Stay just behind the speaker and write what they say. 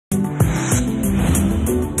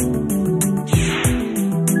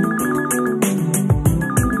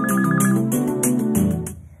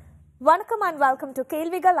வணக்கம் and welcome to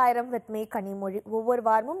கேள்விகள் ஆயிரம் with me கனிமொழி. ஒவ்வொரு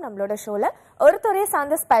வாரமும் நம்மளோட ஷோல ஒரு துறை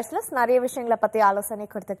சார்ந்த ஸ்பெஷலிஸ்ட் நிறைய விஷயங்களை பத்தி ஆலோசனை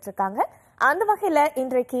கொடுத்துட்டு இருக்காங்க. அந்த வகையில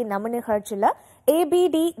இன்றைக்கு நம்ம நிகழ்ச்சியில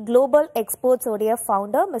ABD குளோபல் எக்ஸ்போர்ட்ஸ் உடைய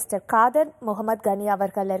ஃபவுண்டர் மிஸ்டர் காதர் முகமது கனி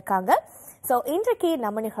அவர்கள் இருக்காங்க. ஸோ இன்றைக்கு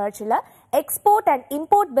நம்ம நிகழ்ச்சியில எக்ஸ்போர்ட் அண்ட்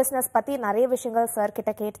இம்போர்ட் பிசினஸ் பத்தி நிறைய விஷயங்கள் சார்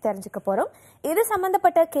கிட்ட கேட்டு தெரிஞ்சுக்க போறோம். இது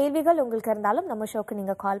சம்பந்தப்பட்ட கேள்விகள் உங்களுக்கு இருந்தாலும் நம்ம ஷோக்கு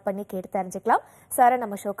நீங்க கால் பண்ணி கேட்டு தெரிஞ்சுக்கலாம். சாரை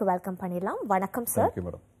நம்ம ஷோக்கு வெல்கம் பண்ணிடலாம். வணக்கம் சார்.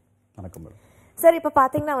 வணக்கம் மேடம். சார் இப்போ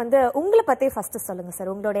பாத்தீங்கன்னா உங்களை பத்தி ஃபர்ஸ்ட் சொல்லுங்க சார்.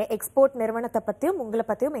 உங்களுடைய எக்ஸ்போர்ட் நிறுவனத்தை பத்தியும் உங்களை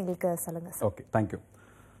பத்தியும் எங்களுக்கு சொல்லுங்க சார். Okay, thank you.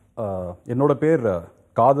 என்னோட பேர்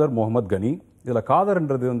காதர் முகமது கனி. இதில்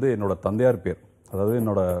காதர்ன்றது என்னோட தந்தையார் பேர். அதாவது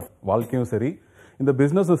என்னோட வாழ்க்கையும் சரி இந்த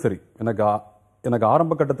பிஸ்னஸும் சரி எனக்கு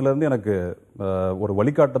ஆரம்ப கட்டத்திலேருந்து எனக்கு ஒரு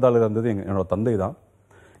வழிகாட்டுதல் இருந்தது என்னோட தந்தை தான்.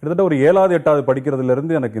 கிட்டத்தட்ட ஒரு 7வது 8வது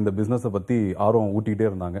படிக்கிறதுலேருந்து எனக்கு இந்த பிஸ்னஸை பற்றி ஆர்வம் ஊட்டிகிட்டே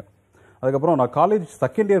இருந்தாங்க. அதுக்கப்புறம் நான் காலேஜ்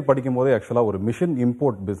செகண்ட் இயர் படிக்கும் போதே ஆக்சுவலாக ஒரு மிஷன்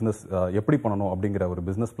இம்போர்ட் பிஸ்னஸ் எப்படி பண்ணணும் அப்படிங்கிற ஒரு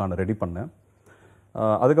பிஸ்னஸ் பிளானை ரெடி பண்ணேன்.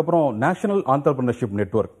 அதுக்கப்புறம் நேஷனல் ஆண்டர்பிரினர்ஷிப்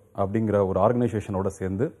நெட்வொர்க் அப்படிங்கிற ஒரு ஆர்கனைசேஷனோட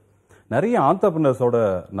சேர்ந்து நிறைய ஆண்டர்பிரினர்ஸோட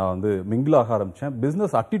நான் மிங்கிள் ஆக ஆரம்பித்தேன்.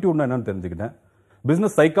 பிஸ்னஸ் அட்டிடியூட்னா என்னன்னு தெரிஞ்சுக்கிட்டேன்,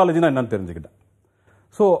 பிஸ்னஸ் சைக்காலஜினா என்னன்னு தெரிஞ்சுக்கிட்டேன்.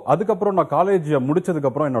 ஸோ அதுக்கப்புறம் நான் காலேஜ்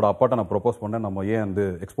முடிச்சதுக்கப்புறம் என்னோட அப்பாட்ட நான் ப்ரொப்போஸ் பண்ணேன், நம்ம ஏன்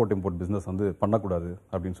எக்ஸ்போர்ட் இம்போர்ட் பிஸ்னஸ் பண்ணக்கூடாது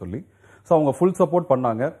அப்படின்னு சொல்லி. ஸோ அவங்க ஃபுல் சப்போர்ட்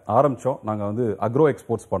பண்ணாங்க. ஆரம்பித்தோம். நாங்கள் அக்ரோ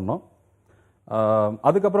எக்ஸ்போர்ட்ஸ் பண்ணோம்.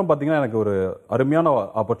 அதுக்கப்புறம் பார்த்தீங்கன்னா எனக்கு ஒரு அருமையான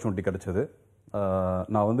ஆப்பர்ச்சுனிட்டி கிடைச்சது.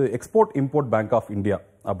 நான் export import bank of India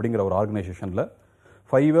அப்படிங்கிற ஒரு ஆர்கனைசேஷனில்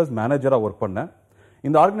 5 இயர்ஸ் மேனேஜராக ஒர்க் பண்ணேன்.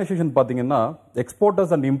 இந்த ஆர்கனைசேஷன் பார்த்தீங்கன்னா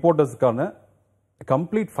exporters and இம்போர்ட்டர்ஸ்க்கான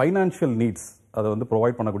complete financial needs அதை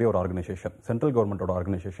ப்ரொவைட் பண்ணக்கூடிய ஒரு ஆர்கனைசேஷன், சென்ட்ரல் கவர்மெண்டோட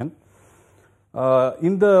ஆர்கனைசேஷன்.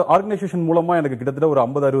 இந்த ஆர்கனைசேஷன் மூலமாக எனக்கு கிட்டத்தட்ட ஒரு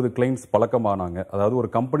 50-60 கிளைண்ட்ஸ் பழக்கமானாங்க. அதாவது ஒரு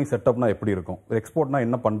கம்பெனி செட்டப்னா எப்படி இருக்கும், எக்ஸ்போர்ட்னா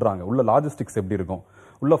என்ன பண்ணுறாங்க, உள்ள லாஜிஸ்டிக்ஸ் எப்படி இருக்கும்,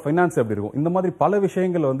 உள்ள ஃபைனான்ஸ் எப்படி இருக்கும், இந்த மாதிரி பல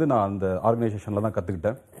விஷயங்கள் நான் அந்த ஆர்கனைசேஷனில் தான்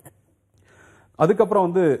கற்றுக்கிட்டேன்.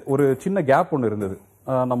 அதுக்கப்புறம் ஒரு சின்ன கேப் ஒன்று இருந்தது.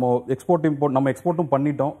 நம்ம எக்ஸ்போர்ட்டும்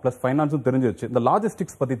பண்ணிட்டோம், ப்ளஸ் ஃபைனான்ஸும் தெரிஞ்சிருச்சு, இந்த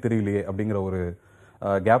லாஜிஸ்டிக்ஸ் பற்றி தெரியலையே அப்படிங்கிற ஒரு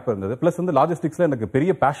கேப் இருந்தது. ப்ளஸ் லாஜிஸ்டிக்ஸில் எனக்கு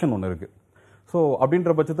பெரிய பேஷன் ஒன்று இருக்குது. ஸோ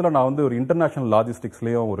அப்படின்ற பட்சத்தில் நான் ஒரு இன்டர்நேஷனல்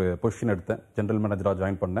லாஜிஸ்டிக்ஸ்லேயும் ஒரு பொசிஷன் எடுத்தேன், ஜென்ரல் மேனேஜராக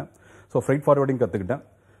ஜாயின் பண்ணேன். ஸோ ஃப்ரைட் ஃபார்வர்டிங் கற்றுக்கிட்டேன்.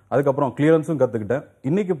 அதுக்கப்புறம் கிளியரன்ஸும் கற்றுக்கிட்டேன்.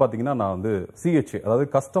 இன்றைக்கி பார்த்தீங்கன்னா நான் CHA, அதாவது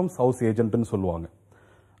கஸ்டம்ஸ் ஹவுஸ் ஏஜென்ட்னு சொல்லுவாங்க.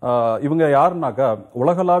 இவங்க யாருனாக்கா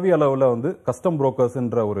உலகளாவிய அளவில் கஸ்டம்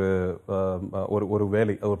புரோக்கர்ஸ்ன்ற ஒரு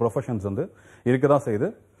வேலை, ஒரு ப்ரொஃபஷன்ஸ் இருக்க தான் செய்யுது.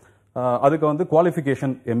 அதுக்கு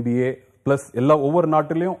குவாலிஃபிகேஷன் MBA ப்ளஸ் ஒவ்வொரு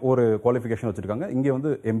நாட்டிலையும் ஒரு குவாலிஃபிகேஷன் வச்சுருக்காங்க. இங்கே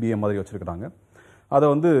MBA மாதிரி வச்சுருக்காங்க. அதை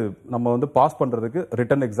நம்ம பாஸ் பண்ணுறதுக்கு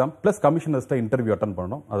written exam plus கமிஷனர்ஸ்ட்டை interview attend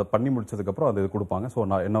பண்ணணும். அதை பண்ணி முடிச்சதுக்கப்புறம் அது கொடுப்பாங்க. ஸோ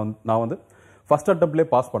நான் ஃபர்ஸ்ட் அட்டம்ப்ட்லேயே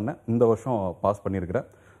பாஸ் பண்ணேன். இந்த வருஷம் பாஸ் பண்ணியிருக்கிறேன்.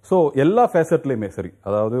 ஸோ எல்லா ஃபேசட்லேயுமே சரி,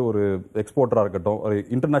 அதாவது ஒரு எக்ஸ்போர்ட்டராக இருக்கட்டும், ஒரு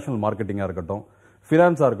இன்டர்நேஷனல் மார்க்கெட்டிங்காக இருக்கட்டும்,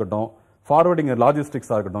 ஃபினான்ஸாக இருக்கட்டும், ஃபார்வர்டிங்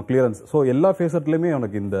லாஜிஸ்டிக்ஸாக இருக்கட்டும், கிளியரன்ஸ், ஸோ எல்லா ஃபேசட்லேயுமே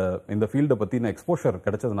எனக்கு இந்த ஃபீல்டை பற்றின எக்ஸ்போஷர்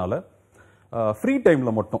கிடைச்சதுனால ஃப்ரீ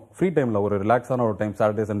டைமில் ஒரு ரிலாக்ஸான ஒரு டைம்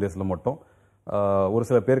சாட்டர்டே சண்டேஸில் மட்டும் ஒரு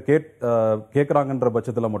சில பேர் கேட்குறாங்கன்ற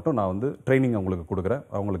பட்சத்தில் மட்டும் நான் ட்ரைனிங் அவங்களுக்கு கொடுக்குறேன்.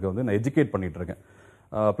 அவங்களுக்கு நான் எஜுகேட் பண்ணிட்டு இருக்கேன்.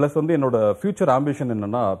 ப்ளஸ் என்னோட ஃபியூச்சர் ஆம்பிஷன்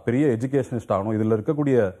என்னன்னா பெரிய எஜுகேஷனிஸ்ட் ஆகணும். இதில்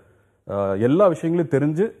இருக்கக்கூடிய எல்லா விஷயங்களையும்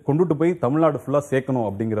தெரிஞ்சு கொண்டுட்டு போய் தமிழ்நாடு ஃபுல்லாக சேர்க்கணும்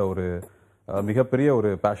அப்படிங்கிற ஒரு மிகப்பெரிய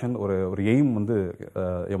ஒரு பேஷன், ஒரு எய்ம்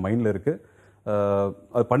என் மைண்டில் இருக்குது.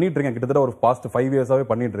 அது பண்ணிட்டு இருக்கேன். கிட்டத்தட்ட ஒரு பாஸ்ட் 5 இயர்ஸாகவே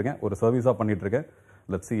பண்ணிட்டு இருக்கேன். ஒரு சர்வீஸாக பண்ணிட்டு இருக்கேன்.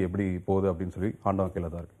 லெட்ஸ் see எப்படி போகுது அப்படின்னு சொல்லி ஆண்டவன் கீழே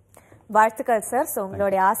தான் இருக்கு. வாழ்த்துக்கள் சார். ஸோ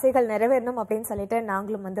உங்களுடைய ஆசைகள் நிறைவேறணும் அப்படின்னு சொல்லிட்டு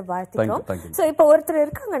நாங்களும் வாழ்த்துக்கிறோம். ஸோ இப்போ ஒருத்தர்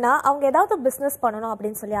இருக்காங்கன்னா அவங்க ஏதாவது பிசினஸ் பண்ணணும்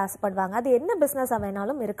அப்படின்னு சொல்லி ஆசைப்படுவாங்க. அது என்ன பிசினஸ்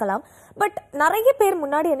வேணாலும் இருக்கலாம். பட் நிறைய பேர்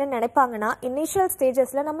முன்னாடி என்ன நினைப்பாங்கன்னா, இனிஷியல்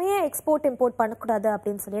ஸ்டேஜஸ்ல நம்ம ஏன் எக்ஸ்போர்ட் இம்போர்ட் பண்ணக்கூடாது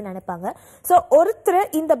அப்படின்னு சொல்லி நினைப்பாங்க. ஸோ ஒருத்தர்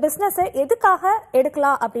இந்த பிசினஸை எதுக்காக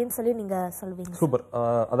எடுக்கலாம் அப்படின்னு சொல்லி நீங்க சொல்வீங்க? சூப்பர்.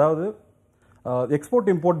 அதாவது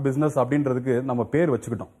எக்ஸ்போர்ட் இம்போர்ட் பிசினஸ் அப்படின்றதுக்கு நம்ம பேர்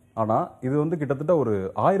வச்சுக்கிட்டோம். ஆனால் இது கிட்டத்தட்ட ஒரு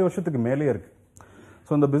 1000 வருஷத்துக்கு மேலேயே இருக்கு.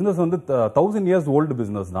 ஸோ இந்த பிஸ்னஸ் 1000 இயர்ஸ் ஓல்டு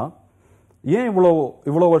பிஸ்னஸ் தான். ஏன்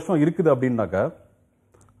இவ்வளோ வருஷம் இருக்குது அப்படின்னாக்கா,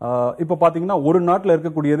 இப்போ பார்த்தீங்கன்னா ஒரு நாட்டில்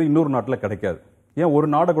இருக்கக்கூடியது இன்னொரு நாட்டில் கிடைக்காது. ஏன் ஒரு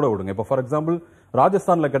நாடை கூட விடுங்க. இப்போ ஃபார் எக்ஸாம்பிள்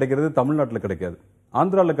ராஜஸ்தானில் கிடைக்கிறது தமிழ்நாட்டில் கிடைக்காது,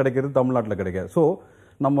 ஆந்திராவில் கிடைக்கிறது தமிழ்நாட்டில் கிடைக்காது. ஸோ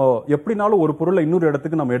நம்ம எப்படினாலும் ஒரு பொருளை இன்னொரு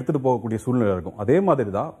இடத்துக்கு நம்ம எடுத்துகிட்டு போகக்கூடிய சூழ்நிலை இருக்கும். அதே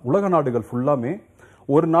மாதிரி தான் உலக நாடுகள் ஃபுல்லாமே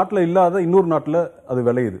ஒரு நாட்டில் இல்லாத இன்னொரு நாட்டில் அது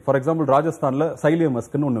விளையுது. ஃபார் எக்ஸாம்பிள் ராஜஸ்தானில் சைலியம்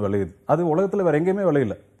மஸ்க்னு ஒன்று விளையுது. அது உலகத்தில் வேற எங்கேயுமே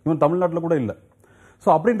விளையில, இன்னும் தமிழ்நாட்டில் கூட இல்லை. ஸோ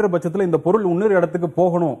அப்படின்ற பட்சத்தில் இந்த பொருள் இன்னொரு இடத்துக்கு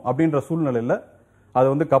போகணும் அப்படின்ற சூழ்நிலையில்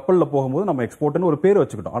அது கப்பலில் போகும்போது நம்ம எக்ஸ்போர்ட்னு ஒரு பேர்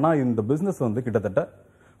வச்சுக்கிட்டோம். ஆனால் இந்த பிஸ்னஸ் கிட்டத்தட்ட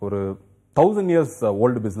ஒரு 1000 இயர்ஸ்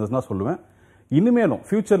ஓல்டு பிஸ்னஸ் தான் சொல்லுவேன். இனிமேலும்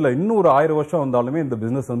ஃபியூச்சரில் இன்னும் ஒரு 1000 வருஷம் வந்தாலுமே இந்த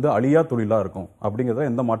பிஸ்னஸ் அழியா தொழிலாக இருக்கும் அப்படிங்கிறத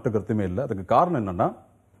எந்த மாற்று கருத்துமே இல்லை. அதுக்கு காரணம் என்னன்னா,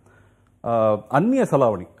 அந்நிய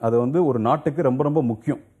செலாவணி அது ஒரு நாட்டுக்கு ரொம்ப ரொம்ப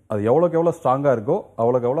முக்கியம். அது எவ்வளோக்கு எவ்வளோ ஸ்ட்ராங்காக இருக்கோ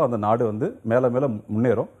அவ்வளோக்கு எவ்வளோ அந்த நாடு வந்து மேலே மேலே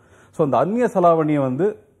முன்னேறும். ஸோ அந்த அந்நிய செலாவணியை வந்து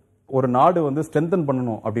ஒரு நாடு வந்து ஸ்ட்ரென்தன்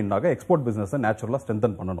பண்ணணும் அப்படின்னாக்க எக்ஸ்போர்ட் பிஸ்னஸை நேச்சுரலாக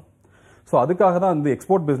ஸ்ட்ரென்தன் பண்ணணும். ஸோ அதுக்காக தான் இந்த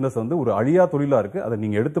எக்ஸ்போர்ட் பிஸ்னஸ் வந்து ஒரு அழியா தொழிலாக இருக்குது. அதை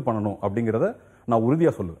நீங்கள் எடுத்து பண்ணணும் அப்படிங்கிறத நான்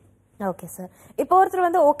உறுதியாக சொல்லுவேன். Okay sir. இப்போ ஒருத்தர்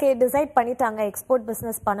வந்து ஓகே டிசைட் பண்ணிட்டாங்க எக்ஸ்போர்ட்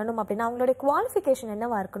பிஸ்னஸ் பண்ணணும் அப்படின்னா அவங்களுடைய குவாலிஃபிகேஷன்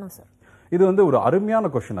என்னவா இருக்கணும் சார்? இது வந்து ஒரு அருமையான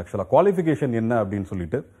கொஸ்டின். ஆக்சுவலாக குவாலிஃபிகேஷன் என்ன அப்படின்னு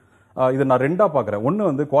சொல்லிட்டு இதை நான் ரெண்டாக பார்க்குறேன். ஒன்று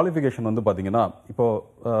வந்து குவாலிஃபிகேஷன் வந்து பார்த்தீங்கன்னா இப்போ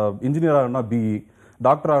இன்ஜினியராகனா பிஇ,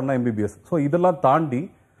 டாக்டராகனா எம்பிபிஎஸ். ஸோ இதெல்லாம் தாண்டி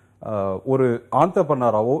ஒரு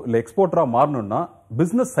ஆண்டர்பிரனராவோ இல்லை எக்ஸ்போர்ட்டராக மாறணும்னா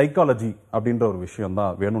பிஸ்னஸ் சைக்காலஜி அப்படின்ற ஒரு விஷயம்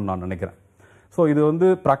தான் வேணும்னு நான் நினைக்கிறேன். ஸோ இது வந்து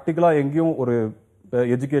ப்ராக்டிக்கலாக எங்கேயும் ஒரு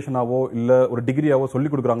எஜுகேஷனாவோ இல்லை ஒரு டிகிரியாவோ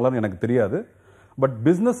சொல்லிக் கொடுக்குறாங்களான்னு எனக்கு தெரியாது. பட்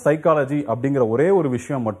பிஸ்னஸ் சைக்காலஜி அப்படிங்கிற ஒரே ஒரு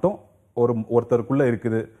விஷயம் மட்டும் ஒருத்தருக்குள்ளே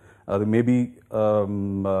இருக்குது. அது மேபி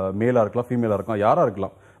மேலாக இருக்கலாம், ஃபீமேலாக இருக்கலாம், யாராக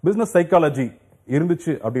இருக்கலாம். பிஸ்னஸ் சைக்காலஜி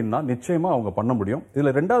இருந்துச்சு அப்படின்னா நிச்சயமாக அவங்க பண்ண முடியும்.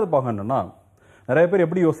 இதில் ரெண்டாவது பாகம் என்னன்னா, நிறைய பேர்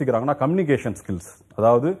எப்படி யோசிக்கிறாங்கன்னா கம்யூனிகேஷன் ஸ்கில்ஸ்,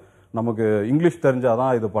 அதாவது நமக்கு இங்கிலீஷ்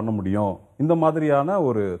தெரிஞ்சாதான் இது பண்ண முடியும், இந்த மாதிரியான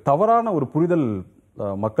ஒரு தவறான ஒரு புரிதல்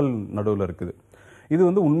மக்கள் நடுவில் இருக்குது. இது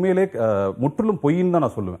வந்து உண்மையிலே முற்றிலும் பொய்ன்னு தான்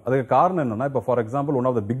நான் சொல்லுவேன். அதுக்கு காரணம் என்னன்னா, இப்போ for example one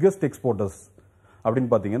of the biggest exporters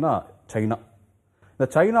அப்படின்னு பார்த்தீங்கன்னா சைனா. இந்த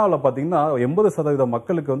சைனாவில் பார்த்தீங்கன்னா 80%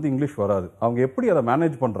 மக்களுக்கு வந்து இங்கிலீஷ் வராது. அவங்க எப்படி அதை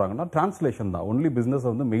மேனேஜ் பண்ணுறாங்கன்னா டிரான்ஸ்லேஷன் தான். ஒன்லி பிஸ்னஸ்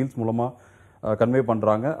வந்து மெயில்ஸ் மூலமாக கன்வே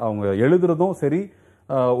பண்ணுறாங்க. அவங்க எழுதுறதும் சரி,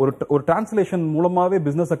 ஒரு டிரான்ஸ்லேஷன் மூலமாகவே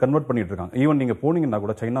பிஸ்னஸை கன்வெர்ட் பண்ணிட்டு இருக்காங்க. ஈவன் நீங்கள் போனீங்கன்னா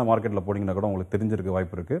கூட சைனா மார்க்கெட்டில் போனீங்கன்னா கூட உங்களுக்கு தெரிஞ்சிருக்க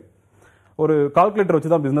வாய்ப்பு இருக்கு. ஒரு கால்குலேட்டர்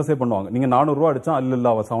வச்சு தான் பிஸ்னஸே பண்ணுவாங்க. நீங்கள் 400 ரூபா அடிச்சா இல்லை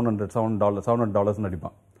அவன் $700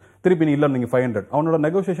 அடிப்பான். திருப்பி நீ இல்லை நீங்கள் 500, அவனோட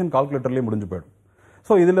நெகோசியேஷன் கால்குலேட்டர்லேயே முடிஞ்சு போயிடும்.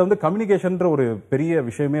 ஸோ இதில் வந்து கம்யூனிகேஷன்ற ஒரு பெரிய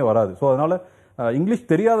விஷயமே வராது. ஸோ அதனால இங்கிலீஷ்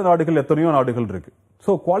தெரியாத நாடுகள் எத்தனையோ நாடுகள் இருக்கு.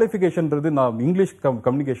 ஸோ குவாலிஃபிகேஷன்றது நான் இங்கிலீஷ்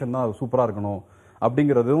கம்யூனிகேஷன் தான் சூப்பராக இருக்கணும்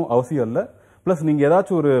அப்படிங்கிறதும் அவசியம் இல்லை. பிளஸ் நீங்க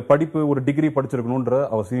ஏதாச்சும் ஒரு படிப்பு, ஒரு டிகிரி படிச்சிருக்கணும்ன்ற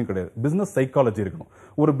அவசியம் கிடையாது. பிசினஸ் சைக்காலஜி இருக்கணும்.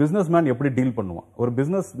 ஒரு பிசினஸ் மேன் எப்படி டீல் பண்ணுவான், ஒரு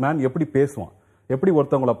பிசினஸ் மேன் எப்படி பேசுவான், எப்படி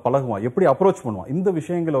ஒருத்தவங்களை பழகுவான், எப்படி அப்ரோச் பண்ணுவான், இந்த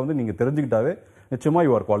விஷயங்களை வந்து நீங்க தெரிஞ்சுக்கிட்டாவே நிச்சயமா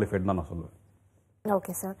யூ ஆர் குவாலிஃபைட் தான் நான் சொல்லுவேன்.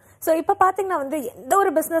 Okay sir. ஸோ இப்போ பார்த்தீங்கன்னா வந்து எந்த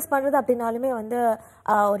ஒரு பிஸ்னஸ் பண்ணுறது அப்படின்னாலுமே வந்து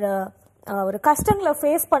ஒரு கஷ்டங்களை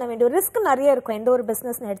ஃபேஸ் பண்ண வேண்டிய ஒரு ரிஸ்க் நிறைய இருக்கும் எந்த ஒரு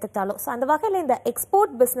பிஸ்னஸ் எடுத்துக்கிட்டாலும். ஸோ அந்த வகையில் இந்த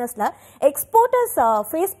எக்ஸ்போர்ட் பிஸ்னஸ்ல எக்ஸ்போர்ட்டர்ஸ்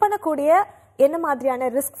ஃபேஸ் பண்ணக்கூடிய என்ன மாதிரியான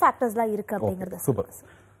ரிஸ்க் ஃபேக்டர்ஸ்லாம் இருக்கு அப்படிங்கிறது? சூப்பர்.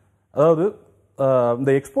 அதாவது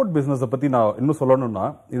இந்த எக்ஸ்போர்ட் பிஸ்னஸை பற்றி நான் இன்னும் சொல்லணும்னா,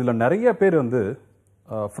 இதில் நிறைய பேர் வந்து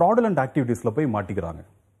ஃப்ராடுலண்ட் ஆக்டிவிட்டீஸில் போய் மாட்டிக்கிறாங்க.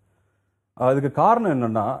 அதுக்கு காரணம்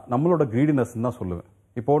என்னன்னா நம்மளோட கிரீடினஸ் தான் சொல்லுவேன்.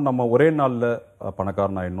 இப்போ நம்ம ஒரே நாளில்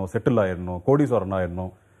பணக்காரன் ஆயிடணும், செட்டில் ஆயிடணும், கோடீஸ்வரன்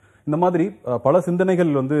ஆயிடணும், இந்த மாதிரி பல சிந்தனைகள்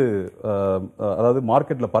வந்து அதாவது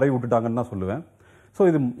மார்க்கெட்டில் பரவி விட்டுட்டாங்கன்னு தான் சொல்லுவேன். ஸோ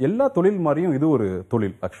இது எல்லா தொழில் மாதிரியும் இது ஒரு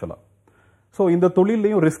தொழில் ஆக்சுவலாக. ஸோ இந்த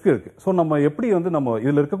தொழிலையும் ரிஸ்க் இருக்குது. ஸோ நம்ம எப்படி வந்து நம்ம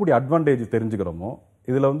இதில் இருக்கக்கூடிய அட்வான்டேஜ் தெரிஞ்சுக்கிறோமோ,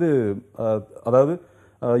 இதில் வந்து அதாவது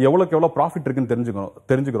எவ்வளோக்கு எவ்வளோ ப்ராஃபிட் இருக்குன்னு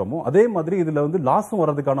தெரிஞ்சுக்கிறோமோ, அதே மாதிரி இதில் வந்து லாஸும்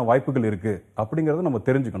வர்றதுக்கான வாய்ப்புகள் இருக்குது அப்படிங்கிறத நம்ம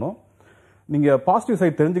தெரிஞ்சுக்கணும். நீங்கள் பாசிட்டிவ்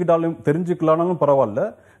சைட் தெரிஞ்சுக்கலானாலும் பரவாயில்ல,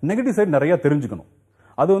 நெகட்டிவ் சைட் நிறையா தெரிஞ்சுக்கணும்.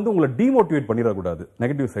 அது வந்து உங்களை டிமோட்டிவேட் பண்ணிடக்கூடாது.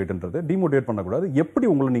 நெகட்டிவ் சைடுன்றது டிமோட்டிவேட் பண்ணக்கூடாது. எப்படி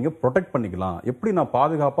உங்களை நீங்கள் ப்ரொடெக்ட் பண்ணிக்கலாம், எப்படி நான்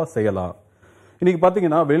பாதுகாப்பாக செய்யலாம். இன்னைக்கு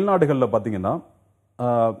பார்த்தீங்கன்னா வெளிநாடுகளில் பார்த்தீங்கன்னா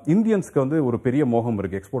இந்தியன்ஸ்க்கு வந்து ஒரு பெரிய மோகம்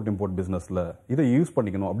இருக்கு எக்ஸ்போர்ட் இம்போர்ட் பிசினஸ்ல. இதை யூஸ்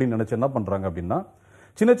பண்ணிக்கணும் அப்படின்னு நினைச்சு என்ன பண்றாங்க அப்படின்னா,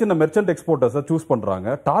 சின்ன சின்ன மெர்ச்சன்ட் எக்ஸ்போர்ட்டர்ஸை சூஸ்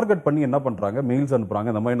பண்றாங்க, டார்கெட் பண்ணி என்ன பண்றாங்க, மெயில்ஸ் அனுப்புறாங்க,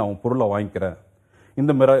 இந்த மாதிரி நான் பொருளை வாங்கிக்கிறேன்,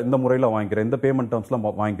 இந்த முறையில் வாங்கிக்கிறேன், இந்த பேமெண்ட் டேர்ம்ஸ்ல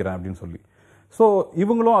வாங்கிக்கிறேன் அப்படின்னு சொல்லி. ஸோ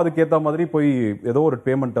இவங்களும் அதுக்கேற்ற மாதிரி போய் ஏதோ ஒரு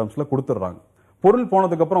பேமெண்ட் டேர்ம்ஸ்ல கொடுத்துட்றாங்க. பொருள்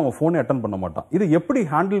போனதுக்கு அப்புறம் அவன் ஃபோனே அட்டன் பண்ண மாட்டான். இது எப்படி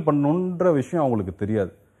ஹேண்டில் பண்ணணுன்ற விஷயம் அவங்களுக்கு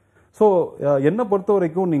தெரியாது. ஸோ என்னை பொறுத்த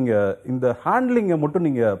வரைக்கும் நீங்கள் இந்த ஹேண்ட்லிங்கை மட்டும்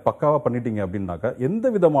நீங்கள் பக்காவாக பண்ணிட்டீங்க அப்படின்னாக்கா எந்த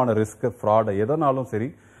விதமான ரிஸ்க், ஃப்ராடை எதனாலும் சரி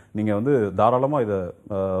நீங்கள் வந்து தாராளமாக இதை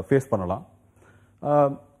ஃபேஸ் பண்ணலாம்.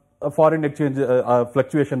 ஃபாரின் எக்ஸ்சேஞ்ச்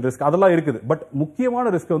ஃப்ளக்சுவேஷன் ரிஸ்க் அதெல்லாம் இருக்குது. பட் முக்கியமான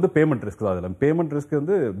ரிஸ்க் வந்து பேமெண்ட் ரிஸ்க் தான். அதில் பேமெண்ட் ரிஸ்க்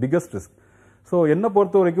வந்து பிக்கஸ்ட் ரிஸ்க். ஸோ என்னை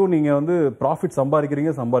பொறுத்த வரைக்கும் நீங்கள் வந்து ப்ராஃபிட்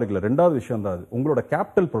சம்பாதிக்கல, ரெண்டாவது விஷயம் தான் அது உங்களோட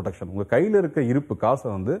கேபிட்டல் ப்ரொடெக்ஷன். உங்கள் கையில் இருக்க இருப்பு காசை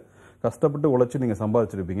வந்து கஷ்டப்பட்டு உழைச்சி நீங்கள்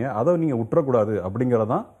சம்பாதிச்சிருப்பீங்க, அதை நீங்கள் விட்டுறக்கூடாது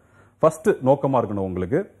அப்படிங்கிறதான் ஃபர்ஸ்ட் நோக்கமாக இருக்கணும்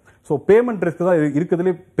உங்களுக்கு. ஸோ பேமெண்ட் ரிஸ்க் தான்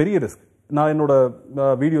இருக்கிறதுலே பெரிய ரிஸ்க். நான் என்னோட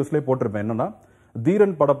வீடியோஸ்லேயே போட்டிருப்பேன், என்னன்னா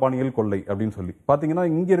தீரன் படப்பாணியில் கொள்ளை அப்படின்னு சொல்லி. பார்த்தீங்கன்னா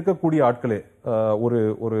இங்கே இருக்கக்கூடிய ஆட்களே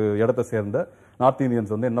ஒரு இடத்தை சேர்ந்த நார்த்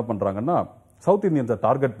இந்தியன்ஸ் வந்து என்ன பண்ணுறாங்கன்னா, சவுத் இந்தியன்ஸை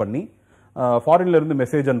டார்கெட் பண்ணி ஃபாரின்ல இருந்து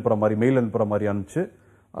மெசேஜ் அனுப்புகிற மாதிரி, மெயில் அனுப்புகிற மாதிரி அனுப்பிச்சு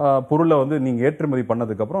பொருளை வந்து நீங்கள் ஏற்றுமதி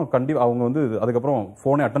பண்ணதுக்கப்புறம் கண்டிப்பாக அவங்க வந்து அதுக்கப்புறம்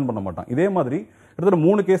ஃபோனே அட்டன் பண்ண மாட்டாங்க. இதே மாதிரி கிட்டத்தட்ட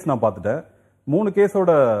 3 கேஸ் நான் பார்த்துட்டேன். 3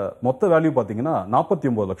 கேஸோட மொத்த வேல்யூ பார்த்தீங்கன்னா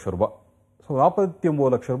 49 லட்சம் ரூபாய். ஸோ 49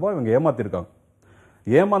 லட்சம் ரூபாய் இவங்க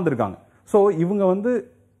ஏமாந்துருக்காங்க. ஸோ இவங்க வந்து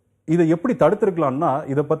இதை எப்படி தடுத்திருக்கலாம்னா,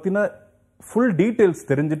 இதை பற்றின ஃபுல் டீட்டெயில்ஸ்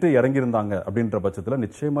தெரிஞ்சுட்டு இறங்கியிருந்தாங்க அப்படின்ற பட்சத்தில்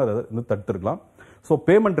நிச்சயமாக இதை தடுத்திருக்கலாம். ஸோ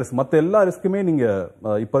பேமெண்ட் ரிஸ்க் மற்ற எல்லா ரிஸ்க்குமே நீங்க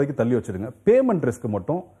இப்போதைக்கு தள்ளி வச்சிருங்க. பேமெண்ட் ரிஸ்க்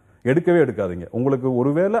மட்டும் எடுக்கவே எடுக்காதீங்க. உங்களுக்கு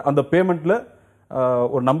ஒருவேளை அந்த பேமெண்ட்ல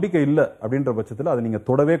ஒரு நம்பிக்கை இல்லை அப்படின்ற பட்சத்தில் அதை நீங்க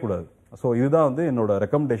தொடவே கூடாது. ஸோ இதுதான் வந்து என்னோட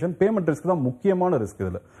ரெக்கமெண்டேஷன். பேமெண்ட் ரிஸ்க் தான் முக்கியமான ரிஸ்க்.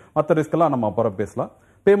 இதில் மற்ற ரிஸ்க் எல்லாம் நம்ம அப்புறம் பேசலாம்.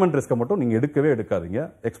 பேமெண்ட் ரிஸ்க்கை மட்டும் நீங்க எடுக்கவே எடுக்காதீங்க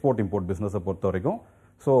எக்ஸ்போர்ட் இம்போர்ட் பிசினஸை பொறுத்த வரைக்கும்.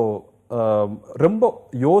 ஸோ ரொம்ப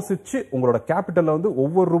யோசிச்சு உங்களோட கேபிட்டல்ல வந்து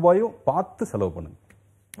ஒவ்வொரு ரூபாயும் பார்த்து செலவு பண்ணுங்க.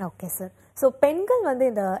 Okay sir. ஸோ பெண்கள் வந்து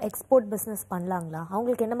இந்த எக்ஸ்போர்ட் பிசினஸ் பண்ணலாங்களா?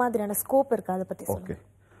 அவங்களுக்கு என்ன மாதிரியான ஸ்கோப் இருக்கு அதை பத்தி சொல்லுங்க. ஓகே.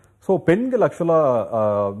 ஸோ பெண்கள் ஆக்சுவலா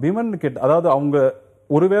விமன் அதாவது அவங்க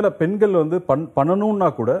ஒருவேளை பெண்கள் வந்து பண்ணணும்னா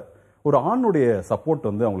கூட ஒரு ஆணுடைய சப்போர்ட்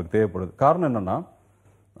வந்து அவங்களுக்கு தேவைப்படுது. காரணம் என்னன்னா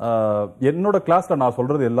என்னோட கிளாஸ்ல நான்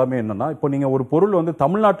சொல்றது எல்லாமே என்னன்னா, இப்போ நீங்க ஒரு பொருள் வந்து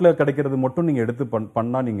தமிழ்நாட்டில் கிடைக்கிறது மட்டும் நீங்க எடுத்து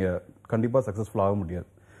பண்ணா நீங்க கண்டிப்பா சக்சஸ்ஃபுல் ஆக முடியாது.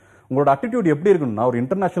 உங்களோட அட்டிடியூட் எப்படி இருக்கணும்னா, ஒரு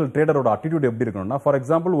இன்டர்நேஷனல் ட்ரேடரோட அட்டிடியூட் எப்படி இருக்கணும்னா, ஃபார்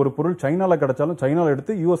எக்ஸாம்பிள் ஒரு பொருள் சைனால கிடைச்சாலும் சைனால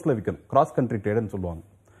எடுத்து யூஎஸ்ல விற்கணும். கிராஸ் கண்ட்ரி ட்ரேடுன்னு சொல்லுவாங்க.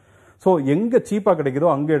 ஸோ எங்க சீப்பா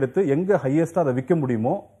கிடைக்குதோ அங்க எடுத்து எங்க ஹையஸ்டா அதை விற்க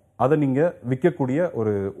முடியுமோ அதை நீங்க விற்கக்கூடிய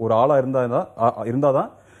ஒரு ஆளா இருந்தாதான்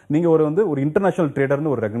நீங்க ஒரு இன்டர்நேஷனல்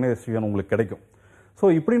ட்ரேடர்னு ஒரு ரெகனைசேஷன் உங்களுக்கு கிடைக்கும். ஸோ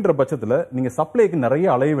இப்படின்ற பட்சத்தில் நீங்க சப்ளைக்கு நிறைய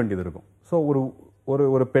அலைய வேண்டியது இருக்கும். ஸோ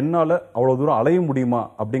ஒரு பெண்ணால அவ்வளவு தூரம் அலைய முடியுமா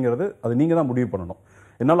அப்படிங்கிறது அது நீங்க தான் முடிவு பண்ணணும்.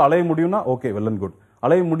 என்னால் அலைய முடியும்னா ஓகே, வெல் அண்ட் குட்.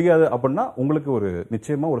 அலைய முடியாது அப்படின்னா உங்களுக்கு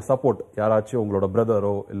நிச்சயமா ஒரு சப்போர்ட், யாராச்சும் உங்களோட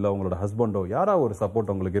பிரதரோ இல்ல உங்களோட ஹஸ்பண்டோ யாராவது ஒரு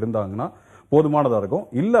சப்போர்ட் உங்களுக்கு இருந்தாங்கன்னா போதுமானதா இருக்கும்.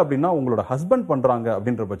 இல்ல அப்படின்னா உங்களோட ஹஸ்பண்ட் பண்றாங்க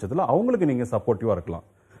அப்படின்ற பட்சத்தில் அவங்களுக்கு நீங்க சப்போர்ட்டிவா இருக்கலாம்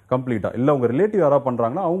கம்ப்ளீட்டா. இல்ல உங்க ரிலேட்டிவ் யாராவது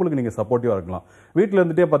பண்றாங்கன்னா அவங்களுக்கு நீங்க சப்போர்ட்டிவா இருக்கலாம். வீட்டில்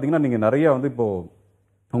இருந்துட்டே பாத்தீங்கன்னா நீங்க நிறைய இப்போ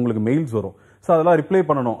உங்களுக்கு மெயில்ஸ் வரும். ஸோ அதெல்லாம் ரிப்ளை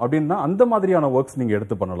பண்ணணும் அப்படின்னா அந்த மாதிரியான ஒர்க்ஸ் நீங்க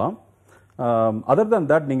எடுத்து பண்ணலாம். அதர் தன்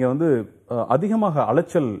தட் நீங்க அதிகமாக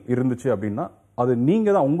அலைச்சல் இருந்துச்சு அப்படின்னா அது நீங்க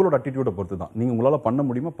தான் உங்களோட அட்டிடியூடை பொறுத்து தான். நீங்க உங்களால பண்ண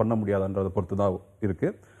முடியுமா பண்ண முடியாதுன்றதை பொறுத்து தான் இருக்கு.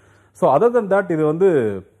 ஸோ அதர் தன் தட் இது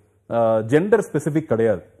ஜெண்டர் ஸ்பெசிபிக்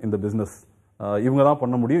கிடையாது. இந்த பிசினஸ் இவங்க தான்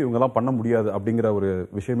பண்ண முடியும் இவங்க தான் பண்ண முடியாது அப்படிங்கிற ஒரு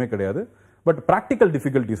விஷயமே கிடையாது. பட் பிராக்டிக்கல்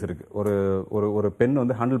டிஃபிகல்டிஸ் இருக்கு. ஒரு பெண்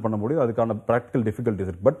ஹேண்டில் பண்ண முடியும், அதுக்கான பிராக்டிக்கல் டிஃபிகல்டிஸ்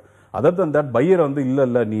இருக்கு. But other than that pier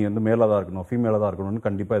இல்ல நீ மேலா தான் இருக்கணும் ஃபீமேலா தான் இருக்கணும்னு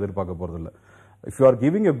கண்டிப்பா எதிர்பார்க்க போறது இல்லை. If you are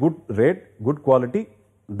giving a good rate good quality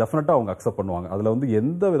டெஃபினட்டா அவங்க அக்செப்ட் பண்ணுவாங்க. அதுல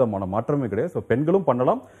எந்த விதமான மாற்றமே கிடையாது. ஸோ பெண்களும்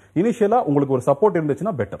பண்ணலாம். இனிஷியலா உங்களுக்கு ஒரு சப்போர்ட்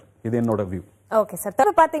இருந்துச்சுன்னா பெட்டர். இது என்னோட வியூ. Okay sir.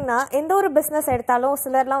 இப்போ பாத்தீங்கன்னா எந்த ஒரு பிசினஸ் எடுத்தாலும்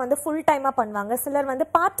சிலர்லாம் ஃபுல் டைமா பண்ணுவாங்க, சிலர்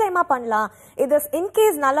பார்ட் டைமா பண்ணலாம். இது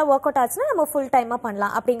இன்கேஸ் நல்லா ஒர்க் அவுட் ஆச்சுன்னா நம்ம ஃபுல் டைமா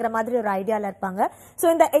பண்ணலாம் அப்படிங்கிற மாதிரி ஒரு ஐடியால இருப்பாங்க. ஸோ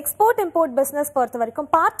இந்த எக்ஸ்போர்ட் இம்போர்ட் பிசினஸ் பொறுத்த வரைக்கும்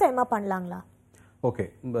பார்ட் டைமா பண்ணலாங்களா? ஓகே,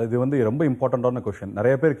 இது ரொம்ப இம்பார்ட்டன்டான கொஸ்டின்.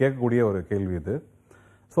 நிறைய பேர் கேட்கக்கூடிய ஒரு கேள்வி இது.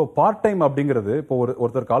 ஸோ பார்ட் டைம் அப்படிங்கிறது இப்போ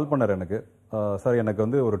ஒருத்தர் கால் பண்ணார் எனக்கு, சார்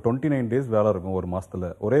எனக்கு ஒரு 29 days வேலை இருக்கும் ஒரு மாசத்துல,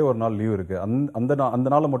 ஒரே ஒரு நாள் லீவ் இருக்கு, அந்த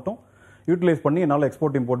நாளை மட்டும் யூட்டிலைஸ் பண்ணி என்னால்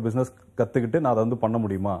எக்ஸ்போர்ட் இம்போர்ட் பிசினஸ் கற்றுக்கிட்டு நான் அதை பண்ண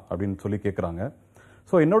முடியுமா அப்படின்னு சொல்லி கேட்குறாங்க.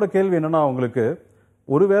 ஸோ என்னோட கேள்வி என்னன்னா, உங்களுக்கு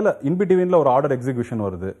ஒருவேளை இன்பிட்வீனில் ஒரு ஆர்டர் எக்ஸிக்யூஷன்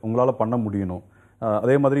வருது, உங்களால் பண்ண முடியணும்,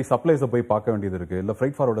 அதே மாதிரி சப்ளைஸை போய் பார்க்க வேண்டியது இருக்கு, இல்லை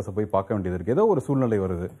ஃப்ரைட் ஃபார்வர்டர்ஸை போய் பார்க்க வேண்டியது இருக்கு, ஏதோ ஒரு சூழ்நிலை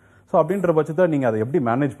வருது. ஸோ அப்படின்ற பட்சத்தில் நீங்கள் அதை எப்படி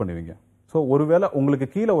மேனேஜ் பண்ணுவீங்க? ஸோ ஒருவேளை உங்களுக்கு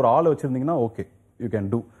கீழே ஒரு ஆள் வச்சிருந்தீங்கன்னா okay, you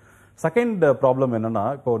can do. Second problem என்னன்னா,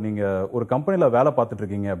 இப்போ நீங்க ஒரு கம்பெனில வேலை பார்த்துட்டு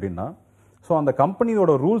இருக்கீங்க அப்படின்னா, ஸோ அந்த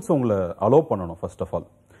கம்பெனியோட ரூல்ஸ் உங்களை அலோவ் பண்ணணும் ஃபர்ஸ்ட் ஆஃப் ஆல்.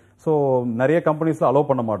 ஸோ நிறைய கம்பெனிஸ்ல அலோவ்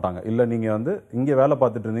பண்ண மாட்டாங்க. இல்லை நீங்க இங்கே வேலை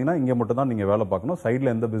பார்த்துட்டு இருந்தீங்கன்னா இங்கே மட்டும் தான் நீங்க வேலை பார்க்கணும்,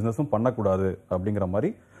 சைடில் எந்த பிசினஸும் பண்ணக்கூடாது அப்படிங்கிற மாதிரி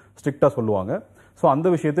ஸ்ட்ரிக்டா சொல்லுவாங்க. ஸோ அந்த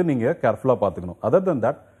விஷயத்தை நீங்க கேர்ஃபுல்லா பார்த்துக்கணும். அதர் தன்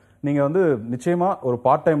தட் நீங்க நிச்சயமா ஒரு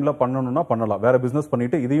பார்ட் டைம்ல பண்ணணும்னா பண்ணலாம், வேற பிசினஸ்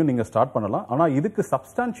பண்ணிட்டு இதையும் நீங்க ஸ்டார்ட் பண்ணலாம். ஆனா இதுக்கு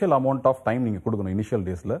சப்ஸ்டான்ஷியல் அமௌண்ட் ஆஃப் டைம் நீங்க கொடுக்கணும் இனிஷியல்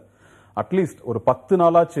டேஸ்ல. அட்லீஸ்ட் ஒரு 10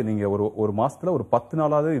 நாளாச்சு, நீங்க ஒரு மாசத்துல ஒரு 10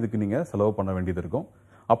 நாளாவது இதுக்கு நீங்க செலவு பண்ண வேண்டியது இருக்கும்.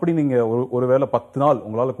 அப்படி நீங்க ஒருவேளை 10 நாள்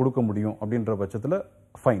உங்களால கொடுக்க முடியும் அப்படின்ற பட்சத்துல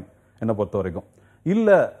ஃபைன் என்னை பொறுத்த வரைக்கும். இல்ல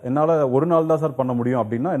என்னால ஒரு நாள் தான் சார் பண்ண முடியும்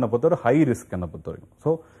அப்படின்னா என்னை பொறுத்தவரை ஹை ரிஸ்க் என்னை பொறுத்த வரைக்கும்.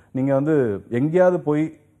 ஸோ நீங்க எங்கேயாவது போய்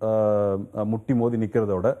முட்டி மோதி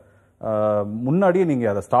நிக்கிறதோட முன்னாடியே நீங்க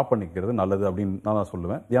அதை ஸ்டாப் பண்ணிக்கிறது நல்லது அப்படின்னு நான்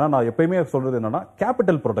சொல்லுவேன். ஏன்னா நான் எப்பயுமே சொல்றது என்னன்னா,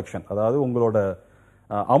 கேபிட்டல் ப்ரொடெக்ஷன், அதாவது உங்களோட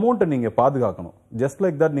அமௌண்ட்டை நீங்க பாதுகாக்கணும். ஜஸ்ட்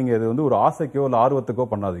லைக் தட் நீங்க இது ஒரு ஆசைக்கோ இல்லை ஆர்வத்துக்கோ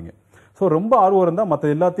பண்ணாதீங்க. ஸோ ரொம்ப ஆர்வம் இருந்தால் மற்ற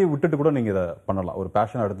எல்லாத்தையும் விட்டுட்டு கூட நீங்க இதை பண்ணலாம், ஒரு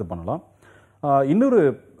பேஷனை எடுத்து பண்ணலாம். இன்னொரு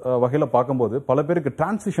வகையில் பார்க்கும்போது பல பேருக்கு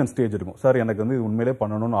டிரான்சிஷன் ஸ்டேஜ் இருக்கும். சார் எனக்கு இது உண்மையிலே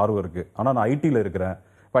பண்ணணும்னு ஆர்வம் இருக்கு, ஆனால் நான் ஐடியில் இருக்கிறேன்,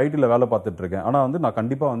 இப்போ ஐடியில் வேலை பார்த்துட்டு இருக்கேன், ஆனால் நான்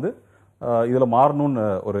கண்டிப்பாக இதில் மாறணும்னு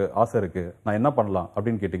ஒரு ஆசை இருக்கு, நான் என்ன பண்ணலாம்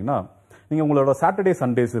அப்படின்னு கேட்டிங்கன்னா, நீங்கள் உங்களோட சாட்டர்டே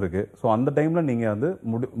சண்டேஸ் இருக்கு. ஸோ அந்த டைமில் நீங்கள்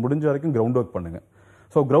முடிஞ்ச வரைக்கும் கிரவுண்ட் ஒர்க் பண்ணுங்க.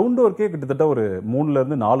 ஸோ கிரவுண்ட் ஒர்க்கே கிட்டத்தட்ட ஒரு 3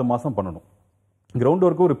 to 4 மாதம் பண்ணணும். கிரவுண்ட்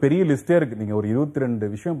ஒர்க்கு ஒரு பெரிய லிஸ்டே இருக்கு, நீங்கள் ஒரு 22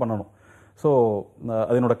 விஷயம் பண்ணணும். ஸோ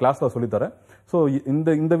அது என்னோட கிளாஸ்ல சொல்லித்தரேன். ஸோ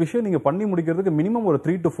இந்த விஷயம் நீங்கள் பண்ணி முடிக்கிறதுக்கு மினிமம் ஒரு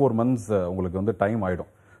 3 to 4 months உங்களுக்கு டைம்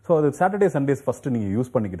ஆயிடும். ஸோ அது சாட்டர்டே சண்டேஸ் ஃபர்ஸ்ட் நீங்கள்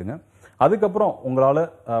யூஸ் பண்ணிக்கிடுங்க. அதுக்கப்புறம் உங்களால்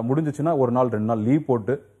முடிஞ்சிச்சுன்னா ஒரு நாள் 2 நாள் லீவ்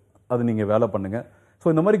போட்டு அது நீங்கள் வேலை பண்ணுங்க. ஸோ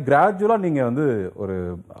இந்த மாதிரி கிராஜுவலாக நீங்கள் வந்து ஒரு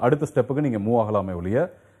அடுத்த ஸ்டெப்புக்கு நீங்கள் மூவ் ஆகலாமே ஒழிய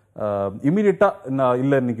இமீடியட்டாக நான்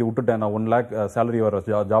இல்லை இன்னைக்கு விட்டுட்டேன், நான் 1 lakh சேலரி வர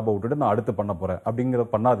ஜாபை விட்டுட்டு நான் அடுத்து பண்ண போகிறேன் அப்படிங்கிற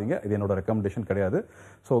பண்ணாதீங்க. இது என்னோட ரெக்கமெண்டேஷன் கிடையாது.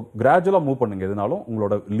 ஸோ கிராஜுவலாக மூவ் பண்ணுங்க. எதுனாலும்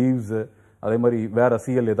உங்களோட லீவ்ஸு அதே மாதிரி வேற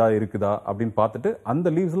சிஎல் ஏதாவது இருக்குதா அப்படின்னு பார்த்துட்டு அந்த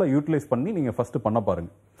லீவ்ஸ்லாம் யூட்டிலைஸ் பண்ணி நீங்கள் ஃபர்ஸ்ட் பண்ண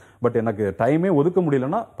பாருங்க. பட் எனக்கு டைமே ஒதுக்க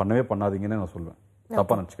முடியலன்னா பண்ணவே பண்ணாதீங்கன்னு நான் சொல்லுவேன்.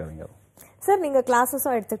 தப்பா நினச்சிக்காதீங்க. சார் நீங்க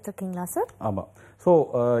கிளாஸஸும் எடுத்துட்டு இருக்கீங்களா சார்? ஆமாம். ஸோ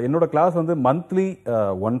என்னோட கிளாஸ் வந்து மந்த்லி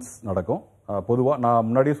ஒன்ஸ் நடக்கும். பொதுவாக நான்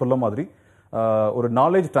முன்னாடியே சொல்ல மாதிரி ஒரு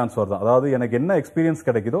நாலேஜ் ட்ரான்ஸ்ஃபர் தான். அதாவது எனக்கு என்ன எக்ஸ்பீரியன்ஸ்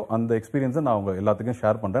கிடைக்குதோ அந்த எக்ஸ்பீரியன்ஸை நான் அவங்க எல்லாத்துக்கும்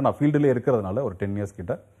ஷேர் பண்ணுறேன். நான் ஃபீல்டிலே இருக்கிறதுனால ஒரு 10 years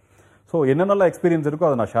கிட்ட. ஸோ என்னென்னலாம் எக்ஸ்பீரியன்ஸ் இருக்கோ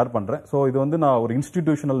அதை நான் ஷேர் பண்ணுறேன். ஸோ இது வந்து நான் ஒரு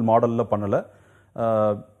இன்ஸ்டிடியூஷனல் மாடலில் பண்ணலை.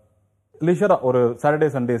 லீஷராக ஒரு சாட்டர்டே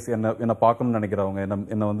சண்டேஸ் என்னை பார்க்கணும்னு நினைக்கிறவங்க,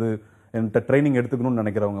 என்னை வந்து என்கிட்ட ட்ரைனிங் எடுத்துக்கணும்னு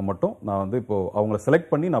நினைக்கிறவங்க மட்டும் நான் வந்து இப்போ அவங்கள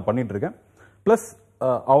செலக்ட் பண்ணி நான் பண்ணிட்டு இருக்கேன். ப்ளஸ்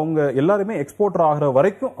அவங்க எல்லாருமே எக்ஸ்போர்ட்டர் ஆகிற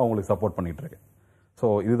வரைக்கும் அவங்களுக்கு சப்போர்ட் பண்ணிட்டு இருக்கேன். ஸோ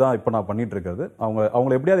இதுதான் இப்போ நான் பண்ணிட்டு இருக்கிறது.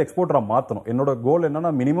 அவங்களை எப்படியாவது எக்ஸ்போர்ட்டராக மாற்றணும். என்னோட கோல்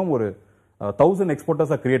என்னன்னா மினிமம் ஒரு 1000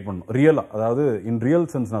 எக்ஸ்போர்ட்டர்ஸாக கிரியேட் பண்ணணும். ரியலாக, அதாவது இன் ரியல்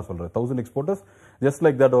சென்ஸ் நான் சொல்கிறேன். 1000 exporters just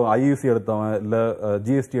like that. IUC எடுத்தவன் இல்லை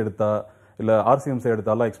ஜிஎஸ்டி எடுத்தா இல்லை ஆர்சிஎம்சி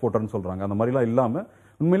எடுத்தாலாம் எக்ஸ்போர்ட்டர்னு சொல்கிறாங்க. அந்த மாதிரிலாம் இல்லாமல்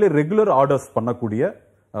உண்மையிலே ரெகுலர் ஆர்டர்ஸ் பண்ணக்கூடிய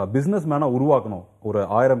பிஸ்னஸ் மேனாக உருவாக்கணும். ஒரு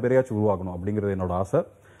 1000 பேரையாச்சும் உருவாக்கணும் அப்படிங்கிறது என்னோட ஆசை.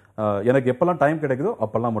 எனக்கு எப்பெல்லாம் டைம் கிடைக்குதோ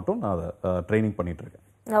அப்பெல்லாம் மட்டும் நான் அதை ட்ரைனிங் பண்ணிட்டு இருக்கேன்.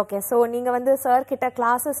 ஓகே. ஸோ நீங்க வந்து சார் கிட்ட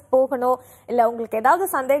கிளாஸஸ் போகணும், இல்லை உங்களுக்கு ஏதாவது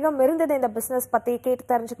சந்தேகம் இருந்தது இந்த பிசினஸ் பத்தி கேட்டு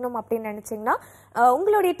தெரிஞ்சுக்கணும் அப்படின்னு நினைச்சீங்கன்னா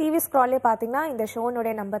உங்களுடைய டிவி ஸ்க்ரால்லே பார்த்தீங்கன்னா இந்த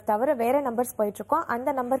ஷோனுடைய நம்பர் தவிர வேற நம்பர்ஸ் போயிட்டு இருக்கோம். அந்த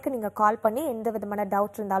நம்பருக்கு நீங்க கால் பண்ணி எந்த விதமான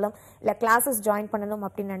டவுட் இருந்தாலும் இல்லை கிளாஸஸ் ஜாயின் பண்ணணும்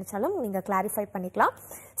அப்படின்னு நினைச்சாலும் நீங்க கிளாரிஃபை பண்ணிக்கலாம்.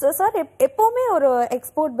 ஸோ சார் எப்பவுமே ஒரு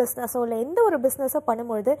எக்ஸ்போர்ட் பிஸ்னஸோ இல்லை எந்த ஒரு பிஸ்னஸோ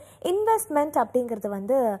பண்ணும்பொழுது இன்வெஸ்ட்மெண்ட் அப்படிங்கிறது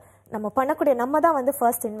வந்து நம்ம பண்ணக்கூடிய நம்ம தான் வந்து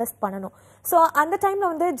ஃபர்ஸ்ட் இன்வெஸ்ட் பண்ணணும். ஸோ அந்த டைம்ல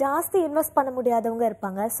வந்து ஜாஸ்தி இன்வெஸ்ட் பண்ண முடியாதவங்க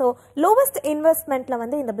இருப்பாங்க. ஸோ லோவஸ்ட் இன்வெஸ்ட்மெண்ட்ல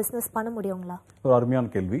வந்து இந்த பிசினஸ் பண்ண முடியுங்களா? ஒரு அருமையான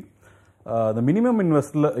கேள்வி. இந்த மினிமம்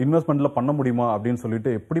இன்வெஸ்ட்மெண்ட்ல பண்ண முடியுமா அப்படின்னு சொல்லிட்டு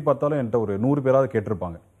எப்படி பார்த்தாலும் என்கிட்ட ஒரு 100 பேராவது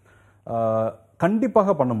கேட்டிருப்பாங்க.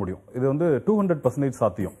 கண்டிப்பாக பண்ண முடியும். இது வந்து 200%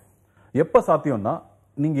 சாத்தியம். எப்போ சாத்தியம்னா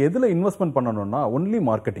நீங்க எதுல இன்வெஸ்ட்மெண்ட் பண்ணணும்னா ஒன்லி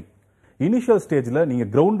மார்க்கெட்டிங். இனிஷியல் ஸ்டேஜ்ல நீங்க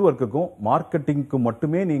கிரவுண்ட் ஒர்க்குக்கும் மார்க்கெட்டிங்க்கும்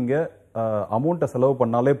மட்டுமே நீங்க அமௌண்ட்டை செலவு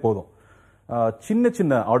பண்ணாலே போதும். சின்ன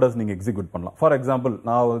சின்ன ஆர்டர்ஸ் நீங்க எக்ஸிக்யூட் பண்ணலாம். ஃபார் எக்ஸாம்பிள்,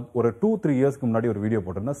 நான் ஒரு 2-3 இயர்ஸ்க்கு முன்னாடி ஒரு வீடியோ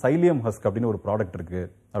போட்டிருந்தேன். சைலியம் ஹஸ்க் அப்படின்னு ஒரு ப்ராடக்ட் இருக்கு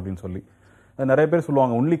அப்படின்னு சொல்லி. நிறைய பேர்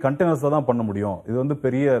சொல்லுவாங்க ஒன்லி கண்டெய்னர்ஸ் தான் பண்ண முடியும், இது வந்து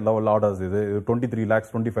பெரிய லெவல் ஆர்டர்ஸ், இது 23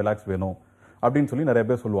 lakhs 25 lakhs வேணும் அப்படின்னு சொல்லி நிறைய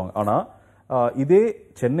பேர் சொல்லுவாங்க. ஆனா இதே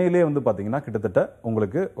சென்னையிலே வந்து பாத்தீங்கன்னா கிட்டத்தட்ட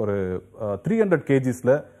உங்களுக்கு ஒரு 300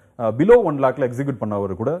 kgsல பிலோ 1 lakhல எக்ஸிக்யூட்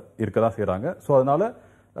பண்ணவர் கூட இருக்கதான் செய்யறாங்க. ஸோ அதனால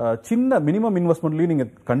சின்ன மினிமம் இன்வெஸ்ட்மெண்ட்லயும் நீங்க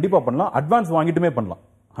கண்டிப்பா பண்ணலாம். அட்வான்ஸ் வாங்கிட்டுமே பண்ணலாம்.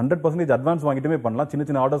 100% அட்வான்ஸ் வாங்கிட்டுமே பண்ணலாம். சின்ன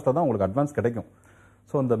சின்ன ஆர்டர்ஸ்ல தான் உங்களுக்கு அட்வான்ஸ் கிடைக்கும்.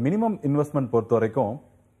 ஸோ இந்த மினிமம் இன்வெஸ்ட்மெண்ட் பொறுத்த வரைக்கும்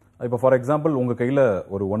இப்போ ஃபார் எக்ஸாம்பிள் உங்க கையில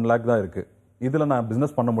ஒரு 1 lakh தான் இருக்கு. இதுல நான்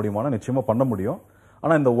பிசினஸ் பண்ண முடியுமானா நிச்சயமா பண்ண முடியும்.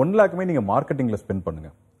 ஆனா இந்த 1 lakhமே நீங்க மார்க்கெட்டிங்ல ஸ்பெண்ட்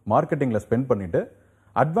பண்ணுங்க. மார்க்கெட்டிங்ல ஸ்பெண்ட் பண்ணிட்டு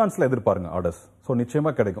அட்வான்ஸ்ல எதிர்பாருங்க ஆர்டர்ஸ். ஸோ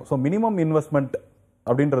நிச்சயமா கிடைக்கும். ஸோ மினிமம் இன்வெஸ்ட்மெண்ட்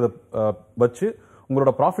அப்படின்றத வச்சு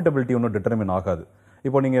உங்களோட ப்ராஃபிட்டபிலிட்டி ஒன்றும் டிட்டர்மின் ஆகாது.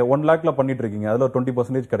 இப்போ நீங்க 1 lakhல பண்ணிட்டு இருக்கீங்க, அதுல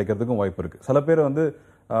 20% கிடைக்கிறதுக்கும் வாய்ப்பு இருக்கு. சில பேர் வந்து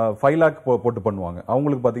 5 lakh போட்டு பண்ணுவாங்க.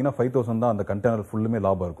 அவங்களுக்கு பாத்தீங்கன்னா 5,000 தான் அந்த கண்டெய்னர் ஃபுல்லுமே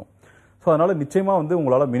லாபம் இருக்கும். ஸோ அதனால நிச்சயமா வந்து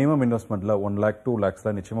உங்களால மினிமம் இன்வெஸ்ட்மெண்ட்ல 1 lakh 2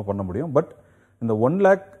 lakhsல நிச்சயமா பண்ண முடியும். பட் இந்த 1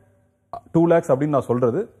 lakh 2 lakhs அப்படின்னு நான்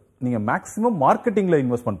சொல்றது நீங்க மேக்ஸிமம் மார்க்கெட்டிங்ல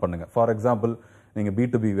இன்வெஸ்ட்மெண்ட் பண்ணுங்க. ஃபார் எக்ஸாம்பிள், நீங்க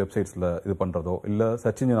B2B வெப்சைட்ஸ்ல இது பண்றதோ, இல்ல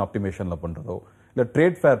சர்ச் இன்ஜின் ஆப்டிமேஷன்ல பண்றதோ, இல்ல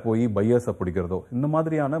ட்ரேட் ஃபேர் போய் பையர்ஸை பிடிக்கிறதோ, இந்த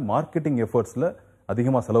மாதிரியான மார்க்கெட்டிங் எஃபர்ட்ஸ்ல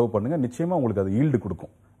அதிகமாக செலவு பண்ணுங்க. நிச்சயமா உங்களுக்கு அது ஈல்டு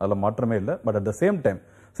கொடுக்கும். அதுல மாற்றமே இல்லை. But at the same time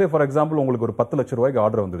say for example உங்களுக்கு ஒரு 10 லட்சம் ரூபாய்க்கு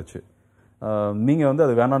ஆர்டர் வந்துருச்சு. நீங்க வந்து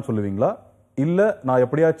அது வேணான்னு சொல்லுவீங்களா, இல்ல நான்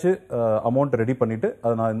எப்படியாச்சும் அமௌண்ட் ரெடி பண்ணிட்டு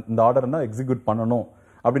அதை நான் இந்த ஆர்டர் எக்ஸிக்யூட் பண்ணணும்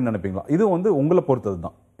அப்படின்னு நினைப்பீங்களா? இது வந்து உங்களை பொறுத்தது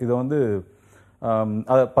தான். இது வந்து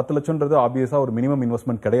 10 லட்சம்ன்றது ஆப்வியஸா ஒரு மினிமம்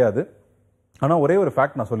இன்வெஸ்ட்மெண்ட் கிடையாது. ஆனா ஒரே ஒரு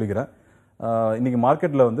ஃபேக்ட் நான் சொல்லிக்கிறேன். இன்னைக்கு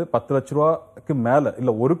மார்க்கெட்ல வந்து 10 லட்ச ரூபாய்க்கு மேல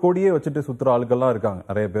இல்ல 1 கோடியே வச்சுட்டு சுத்துற ஆட்கள்லாம் இருக்காங்க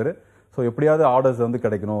நிறைய பேர். ஸோ எப்படியாவது ஆர்டர்ஸ் வந்து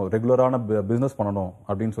கிடைக்கணும், ரெகுலரான பிசினஸ் பண்ணணும்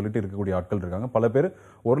அப்படின்னு சொல்லிட்டு இருக்கக்கூடிய ஆட்கள் இருக்காங்க. பல பேர்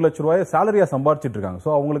 1 லட்ச ரூபாயை சேலரியா சம்பாதிச்சிட்டு இருக்காங்க. ஸோ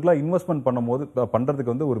அவங்களுக்குலாம் இன்வெஸ்ட்மெண்ட்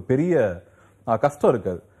பண்றதுக்கு வந்து ஒரு பெரிய கஷ்டம்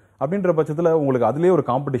இருக்காது. அப்படின்ற பட்சத்தில் உங்களுக்கு அதுலேயே ஒரு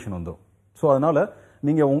காம்படிஷன் வந்துடும். ஸோ அதனால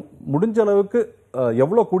நீங்க முடிஞ்ச அளவுக்கு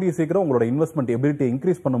எவ்வளவு கூடிய சீக்கிரம் உங்களோட இன்வெஸ்ட்மெண்ட் எபிலிட்டி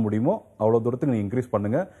இன்க்ரீஸ் பண்ண முடியுமோ அவ்வளவு தூரத்துக்கு நீங்க இன்க்ரீஸ்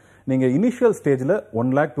பண்ணுங்க. நீங்க இனிஷியல் ஸ்டேஜ்ல 1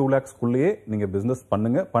 lakh 2 lakhsக்குள்ளேயே நீங்க பிசினஸ்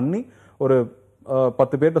பண்ணுங்க. பண்ணி ஒரு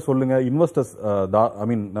 10 பேர்ட்ட சொல்லுங்க. இன்வெஸ்டர்ஸ் ஐ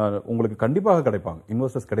மீன் உங்களுக்கு கண்டிப்பாக கிடைப்பாங்க,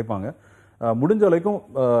 இன்வெஸ்டர்ஸ் கிடைப்பாங்க. முடிஞ்ச வரைக்கும்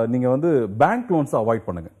நீங்க வந்து பேங்க் லோன்ஸ் அவாய்ட்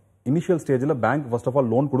பண்ணுங்க. இனிஷியல் ஸ்டேஜ்ல bank first of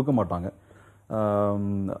all loan கொடுக்க மாட்டாங்க.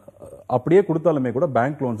 அப்படியே கொடுத்தாலுமே கூட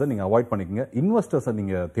பேங்க் லோன்ஸை நீங்க அவாய்ட் பண்ணிக்கங்க. இன்வெஸ்டர்ஸை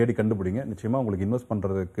நீங்க தேடி கண்டுபிடிங்க. நிச்சயமா உங்களுக்கு இன்வெஸ்ட்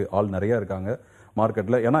பண்றதுக்கு ஆள் நிறைய இருக்காங்க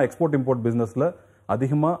மார்க்கெட்ல. ஏன்னா எக்ஸ்போர்ட் இம்போர்ட் பிசினஸ்ல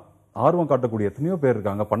அதிகமாக ஆர்வம் காட்டக்கூடிய எத்தனையோ பேர்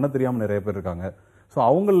இருக்காங்க, பண்ண தெரியாமல் நிறைய பேர் இருக்காங்க. ஸோ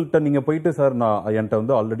அவங்கள்ட்ட நீங்கள் போயிட்டு சார் நான் என்கிட்ட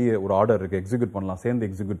வந்து ஆல்ரெடி ஒரு ஆர்டர் இருக்குது, எக்ஸிக்யூட் பண்ணலாம், சேர்ந்து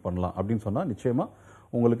எக்ஸிக்யூட் பண்ணலாம் அப்படின்னு சொன்னால் நிச்சயமாக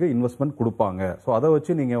உங்களுக்கு இன்வெஸ்ட்மெண்ட் கொடுப்பாங்க. ஸோ அதை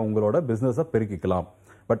வச்சு நீங்கள் உங்களோட பிஸ்னஸை பெருக்கிக்கலாம்.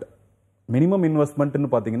 பட் மினிமம் இன்வெஸ்ட்மெண்ட்னு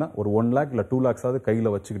பார்த்தீங்கன்னா ஒரு 1 lakh இல்லை 2 lakhs கையில்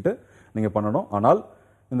வச்சுக்கிட்டு நீங்கள் பண்ணணும். ஆனால்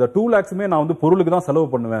இந்த 2 lakhs நான் வந்து பொருளுக்கு தான் செலவு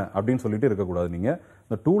பண்ணுவேன் அப்படின்னு சொல்லிட்டு இருக்கக்கூடாது. நீங்கள்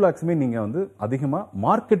இந்த 2 lakhs நீங்கள் வந்து அதிகமாக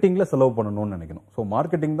மார்க்கெட்டிங்கில் செலவு பண்ணணும்னு நினைக்கணும். ஸோ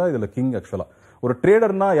மார்க்கெட்டிங் தான் இதில் கிங். ஆக்சுவலாக ஒரு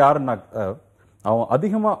ட்ரேடர்னா யாருன்னா அவன்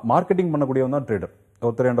அதிகமாக மார்க்கெட்டிங் பண்ணக்கூடியவன் தான் ட்ரேடர்.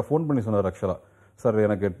 ஒருத்தர் என்கிட்ட ஃபோன் பண்ணி சொன்னார், ஆக்சுவலாக சார்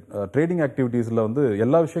எனக்கு ட்ரேடிங் ஆக்டிவிட்டீஸில் வந்து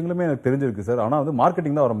எல்லா விஷயங்களுமே எனக்கு தெரிஞ்சிருக்கு சார், ஆனால் வந்து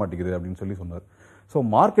மார்க்கெட்டிங் தான் வர மாட்டேங்குது அப்படின்னு சொன்னார். ஸோ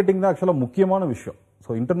மார்க்கெட்டிங் தான் ஆக்சுவலாக முக்கியமான விஷயம்.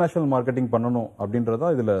 ஸோ இன்டர்நேஷனல் மார்க்கெட்டிங் பண்ணணும் அப்படின்றது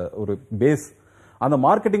தான் இதில் ஒரு பேஸ். அந்த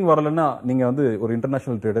மார்க்கெட்டிங் வரலைன்னா நீங்கள் வந்து ஒரு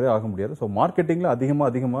இன்டர்நேஷனல் ட்ரேடரே ஆக முடியாது. ஸோ மார்க்கெட்டிங்கில்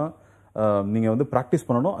அதிகமாக நீங்கள் வந்து ப்ராக்டிஸ்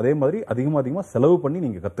பண்ணணும். அதே மாதிரி அதிகமாக செலவு பண்ணி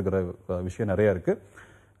நீங்கள் கற்றுக்கிற விஷயம் நிறையா இருக்குது.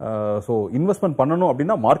 ஸோ இன்வெஸ்ட்மெண்ட் பண்ணணும்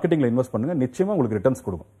அப்படின்னா மார்க்கெட்டிங்கில் இன்வெஸ்ட் பண்ணுங்க, நிச்சயமாக உங்களுக்கு ரிட்டர்ன்ஸ்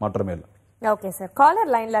கொடுக்கும், மாற்றமே இல்லை. ஓகே சார்,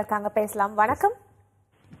 காலர் லைன்ல இருக்காங்க, பேசலாம். வணக்கம்.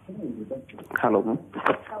 ஹலோ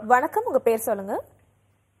வணக்கம், உங்க பேர் சொல்லுங்க.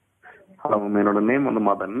 ஹலோ மேம், என்னோட நேம் வந்து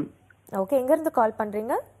மதன். ஓகே, எங்க இருந்து கால்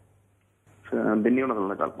பண்றீங்க?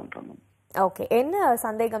 திண்டிவனத்துல கால் பண்றேன் மேம். ஓகே, என்ன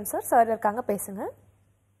சந்தேகம் சார்? சார் இருக்காங்க, பேசுங்க.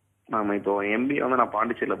 மேம் இப்போ MBA வந்து நான்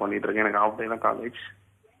பாண்டிச்சேரியில பண்ணிட்டு இருக்கேன். எனக்கு ஹாஃப் டே தான் காலேஜ்.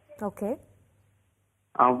 ஓகே,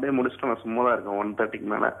 ஹாஃப் டே முடிச்சுட்டு நான் சும்மா தான் இருக்கேன் 1:30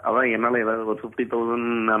 மேல. அதான் என்னால ஏதாவது ஒரு 50,000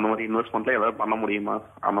 அந்த மாதிரி இன்வெஸ்ட்மெண்ட்ல ஏதாவது பண்ண முடியுமா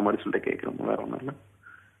அந்த மாதிரி சொல்லிட்டு கேட்கணும், வேற ஒன்றும் இல்லை.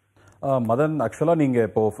 மதன், ஆக்சுவலாக நீங்கள்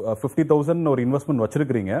இப்போ 50,000 ஒரு இன்வெஸ்ட்மெண்ட்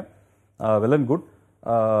வச்சிருக்கிறீங்க, வெல் அண்ட் குட்.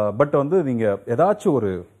 பட் வந்து நீங்கள் ஏதாச்சும்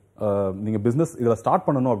ஒரு நீங்கள் பிஸ்னஸ் இதில் ஸ்டார்ட்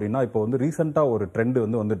பண்ணணும் அப்படின்னா, இப்போ வந்து ரீசெண்டாக ஒரு ட்ரெண்ட்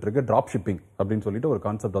வந்துட்டு இருக்கு, ட்ராப் ஷிப்பிங் அப்படின்னு சொல்லிட்டு ஒரு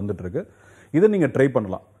கான்செப்ட் வந்துட்டு இருக்கு. இதை நீங்கள் ட்ரை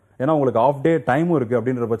பண்ணலாம். ஏன்னா உங்களுக்கு ஆஃப் டே டைமும் இருக்குது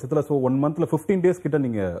அப்படின்ற பட்சத்தில், ஸோ 1 monthல 15 days கிட்ட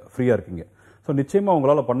நீங்கள் ஃப்ரீயாக இருக்கீங்க. ஸோ நிச்சயமாக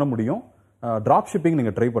உங்களால் பண்ண முடியும். ட்ராப் ஷிப்பிங்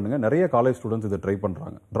நீங்கள் ட்ரை பண்ணுங்கள். நிறைய காலேஜ் ஸ்டூடெண்ட்ஸ் இதை ட்ரை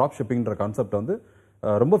பண்ணுறாங்க. ட்ராப் ஷிப்பிங்கிற கான்செப்ட் வந்து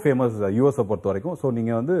ரொம்ப ஃபேமஸ் யூஎஸை பொறுத்த வரைக்கும். ஸோ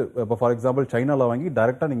நீங்கள் வந்து இப்போ ஃபார் எக்ஸாம்பிள் சைனாவில் வாங்கி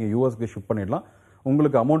டேரெக்டாக நீங்கள் யூஎஸ்க்கு ஷிப் பண்ணிடலாம்.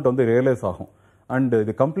 உங்களுக்கு அமௌண்ட் வந்து ரியலைஸ் ஆகும். அண்ட்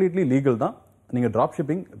இது கம்ப்ளீட்லி லீகல் தான். நீங்கள் ட்ராப்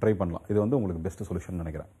ஷிப்பிங் ட்ரை பண்ணலாம். இது வந்து உங்களுக்கு பெஸ்ட் சொல்யூஷன்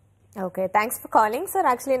நினைக்கிறேன். Okay, thanks for calling sir.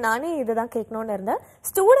 Actually நானே இதுதான் கேட்கணும்னு இருந்தேன்.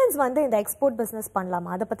 ஸ்டூடெண்ட்ஸ் வந்து இந்த எக்ஸ்போர்ட் பிஸ்னஸ் பண்ணலாமா,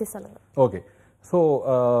 அதை பற்றி சொல்லுங்க. ஓகே, ஸோ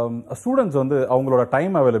ஸ்டூடெண்ட்ஸ் வந்து அவங்களோட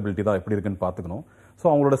டைம் அவைலபிலிட்டி தான் எப்படி இருக்குன்னு பார்த்துக்கணும். ஸோ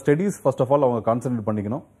அவங்களோட ஸ்டடீஸ் ஃபர்ஸ்ட் ஆஃப் ஆல் அவங்க கான்சென்ட்ரேட்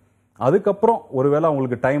பண்ணிக்கணும். அதுக்கப்புறம் ஒருவேளை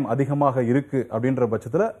அவங்களுக்கு டைம் அதிகமாக இருக்குது அப்படின்ற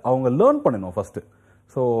பட்சத்தில் அவங்க லேர்ன் பண்ணணும் ஃபஸ்ட்டு.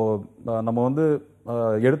 ஸோ நம்ம வந்து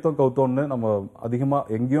எடுத்தோம் கவுத்தோன்னு நம்ம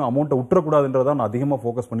அதிகமாக எங்கேயும் அமௌண்ட்டை விட்டுறக்கூடாதுன்றதான் நான் அதிகமாக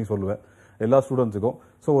ஃபோக்கஸ் பண்ணி சொல்லுவேன் எல்லா ஸ்டூடெண்ட்ஸுக்கும்.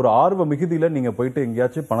 ஸோ ஒரு ஆர்வ மிகுதியில் நீங்கள் போயிட்டு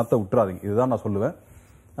எங்கேயாச்சும் பணத்தை விட்டுறாதீங்க, இதுதான் நான் சொல்லுவேன்.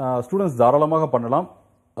 ஸ்டூடெண்ட்ஸ் தாராளமாக பண்ணலாம்.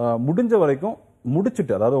 முடிஞ்ச வரைக்கும்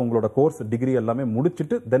முடிச்சுட்டு, அதாவது உங்களோட கோர்ஸ் டிகிரி எல்லாமே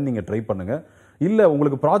முடிச்சுட்டு தென் நீங்கள் ட்ரை பண்ணுங்க. இல்லை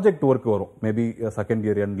உங்களுக்கு ப்ராஜெக்ட் ஒர்க் வரும், மேபி செகண்ட்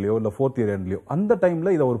இயர் எண்ட்லையோ இல்லை 4th year எண்ட்லையோ, அந்த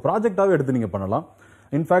டைமில் இதை ஒரு ப்ராஜெக்டாகவே எடுத்து நீங்கள் பண்ணலாம்.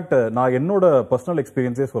 இன்ஃபேக்ட் நான் என்னோட பர்சனல்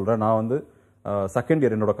எக்ஸ்பீரியன்ஸே சொல்கிறேன். நான் வந்து செகண்ட்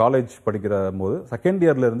இயர் என்னோட காலேஜ் படிக்கிற போது செகண்ட்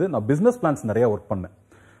இயர்லேருந்து நான் பிஸ்னஸ் பிளான்ஸ் நிறையா ஒர்க் பண்ணேன்.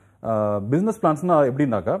 பிஸ்னஸ் பிளான்ஸ்னா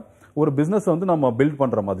எப்படின்னாக்கா, ஒரு பிஸ்னஸ் வந்து நம்ம பில்ட்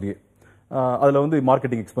பண்ணுற மாதிரியே அதில் வந்து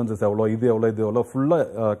மார்க்கெட்டிங் எக்ஸ்பென்சஸ் எவ்வளோ, இது எவ்வளோ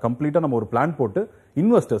ஃபுல்லாக கம்ப்ளீட்டாக நம்ம ஒரு பிளான் போட்டு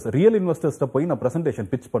இன்வெஸ்டர்ஸ், ரியல் இன்வெஸ்டர்ஸ்ட்ட போய் நான் ப்ரெசன்டேஷன்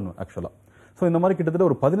பிச் பண்ணுவேன் ஆக்சுவலாக. ஸோ இந்த மாதிரி கிட்டத்தட்ட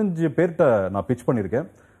ஒரு 15 பேர்கிட்ட நான் பிச் பண்ணியிருக்கேன்.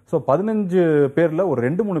 ஸோ 15 பேரில் ஒரு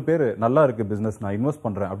 2-3 பேர் நல்லா இருக்குது பிஸ்னஸ், நான் இன்வெஸ்ட்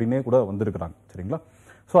பண்ணுறேன் அப்படின்னே கூட வந்திருக்கிறாங்க. சரிங்களா?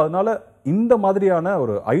 ஸோ அதனால இந்த மாதிரியான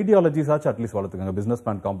ஒரு ஐடியாலஜிஸாச்சும் அட்லீஸ்ட் வளர்த்துக்கங்க. பிஸ்னஸ்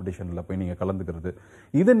பிளான் காம்படிஷனில் போய் நீங்கள் கலந்துக்கிறது,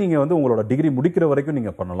 இதை நீங்கள் வந்து உங்களோட டிகிரி முடிக்கிற வரைக்கும்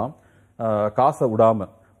நீங்கள் பண்ணலாம், காசை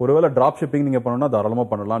விடாமல். ஒருவேளை ட்ராப் ஷிப்பிங் நீங்கள் பண்ணணும்னா தாராளமாக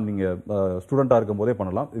பண்ணலாம். நீங்கள் ஸ்டூடெண்ட்டாக இருக்கும் போதே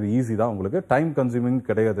பண்ணலாம். இது ஈஸி தான், உங்களுக்கு டைம் கன்சியூமிங்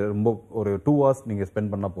கிடையாது. ரொம்ப ஒரு 2 hours நீங்கள்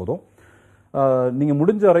ஸ்பெண்ட் பண்ணால் போதும். நீங்கள்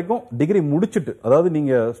முடிஞ்ச வரைக்கும் டிகிரி முடிச்சுட்டு, அதாவது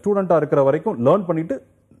நீங்கள் ஸ்டூடெண்ட்டாக இருக்கிற வரைக்கும் லேர்ன் பண்ணிட்டு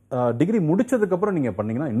டிகிரி முடிச்சதுக்கப்புறம் நீங்கள்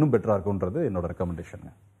பண்ணீங்கன்னா இன்னும் பெட்டராக இருக்கும்ன்றது என்னோட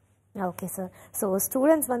recommendation. Okay sir, so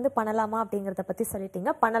students வந்து பண்ணலாமா அப்படிங்கறத பத்தி சொல்லிட்டீங்க.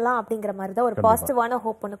 பண்ணலாம் அப்படிங்கிற மாதிரி தான் ஒரு பாசிட்டிவான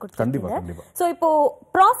ஹோப் ஒன்று கொடுத்துருக்கீங்க. ஸோ இப்போ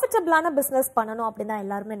ப்ராஃபிட்டபிளான பிசினஸ் பண்ணணும் அப்படின்னு தான்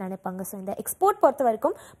எல்லாருமே நினைப்பாங்க. ஸோ இந்த எக்ஸ்போர்ட் பொறுத்த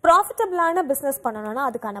வரைக்கும் ப்ராஃபிட்டபிளான பிசினஸ் பண்ணணும்னா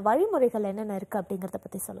அதுக்கான வழிமுறைகள் என்னென்ன இருக்கு அப்படிங்கறத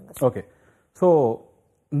பத்தி சொல்லுங்க. ஓகே, ஸோ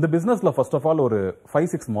இந்த பிசினஸ்ல ஃபர்ஸ்ட் ஆஃப் ஆல் ஒரு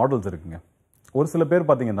 5-6 மாடல்ஸ் இருக்குங்க. ஒரு சில பேர்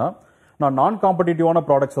பார்த்தீங்கன்னா நான் நான் காம்படிட்டிவான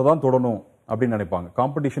ப்ராடக்ட்ஸை தான் தொடணும் அப்படின்னு நினைப்பாங்க.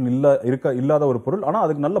 காம்படிஷன் இல்லாத ஒரு பொருள், ஆனால்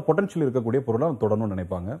அதுக்கு நல்ல பொட்டன்ஷியல் இருக்கக்கூடிய பொருளை தொடணும்னு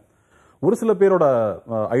நினைப்பாங்க. ஒரு சில பேரோட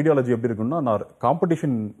ஐடியாலஜி எப்படி இருக்குன்னா, நான்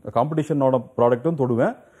காம்படிஷனோட ப்ராடக்ட்டும்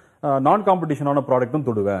தொடுவேன், நான் காம்படிஷனான ப்ராடக்ட்டும்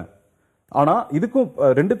தொடுவேன், ஆனால் இதுக்கும்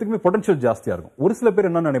ரெண்டுத்துக்குமே பொட்டன்ஷியல் ஜாஸ்தியாக இருக்கும். ஒரு சில பேர்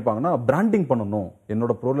என்ன நினைப்பாங்கன்னா, பிராண்டிங் பண்ணணும்,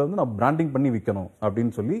 என்னோட பொருளை வந்து நான் பிராண்டிங் பண்ணி விற்கணும்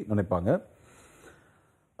அப்படின்னு சொல்லி நினைப்பாங்க.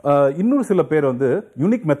 இன்னொரு சில பேர் வந்து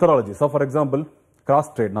unique methodology, so for example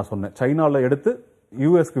cross trade நான் சொன்னேன், சைனாவில் எடுத்து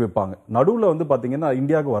யூஎஸ்க்கு விற்பாங்க, நடுவில் வந்து பார்த்தீங்கன்னா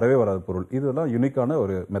இந்தியாவுக்கு வரவே வராத பொருள், இதெல்லாம் யூனிக்கான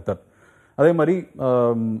ஒரு மெத்தட். அதே மாதிரி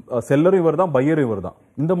செல்லரும் இவர் தான், பையரும் இவர் தான்.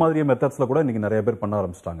 இந்த மாதிரி மெத்தட்ஸ்ல கூட இன்னைக்கு நிறைய பேர் பண்ண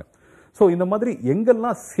ஆரம்பிச்சிட்டாங்க. ஸோ இந்த மாதிரி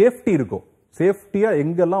எங்கெல்லாம் சேஃப்டி இருக்கோ, சேஃப்டியா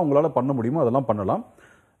எங்கெல்லாம் உங்களால பண்ண முடியுமோ அதெல்லாம் பண்ணலாம்.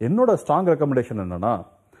 என்னோட ஸ்ட்ராங் ரெக்கமெண்டேஷன் என்னன்னா,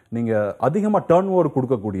 நீங்க அதிகமா டர்ன் ஓவர்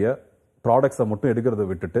கொடுக்கக்கூடிய ப்ராடக்ட்ஸை மட்டும் எடுக்கிறத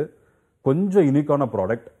விட்டுட்டு கொஞ்சம் யூனிக்கான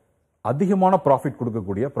ப்ராடக்ட், அதிகமான ப்ராஃபிட்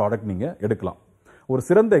கொடுக்கக்கூடிய ப்ராடக்ட் நீங்க எடுக்கலாம். ஒரு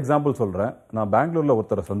சிறந்த எக்ஸாம்பிள் சொல்றேன். நான் பெங்களூர்ல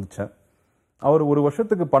ஒருத்தரை சந்திச்சேன். அவர் ஒரு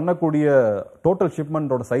வருஷத்துக்கு பண்ணக்கூடிய டோட்டல்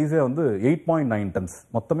ஷிப்மெண்டோட சைஸே வந்து 8.9 டன்ஸ்.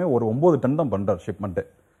 மொத்தமே ஒரு 9 டன் தான் பண்றார் ஷிப்மெண்ட்.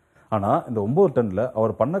 ஆனா இந்த 9 டன்ல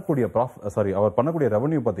அவர் பண்ணக்கூடிய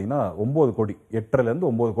ரெவன்யூ பாத்தீங்கன்னா 9 கோடி, 8.5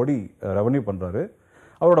 இருந்து 9 கோடி ரெவன்யூ பண்றாரு.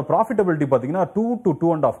 அவரோட ப்ராஃபிட்டபிலிட்டி பாத்தீங்கன்னா 2 to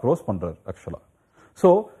 2.5 crores பண்றாரு ஆக்சுவலா.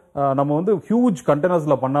 ஸோ நம்ம வந்து ஹியூஜ்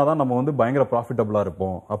கண்டெய்னர்ஸ்ல பண்ணாதான் நம்ம வந்து பயங்கர ப்ராஃபிட்டபிளா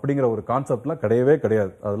இருப்போம் அப்படிங்கிற ஒரு கான்செப்ட்லாம் கிடையவே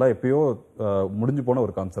கிடையாது. அதெல்லாம் எப்பயோ முடிஞ்சு போன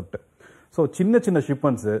ஒரு கான்செப்ட். ஸோ சின்ன சின்ன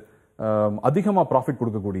ஷிப்மெண்ட்ஸ், அதிகமாக ப்ராஃபிட்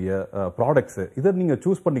கொடுக்கக்கூடிய ப்ராடக்ட்ஸ், இதை நீங்க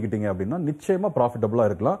சூஸ் பண்ணிக்கிட்டீங்க அப்படின்னா நிச்சயமா ப்ராஃபிட்டபிளா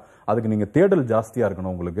இருக்கலாம். அதுக்கு நீங்க தேடல் ஜாஸ்தியா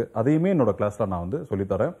இருக்கணும் உங்களுக்கு. அதையுமே என்னோட கிளாஸ்ல நான் வந்து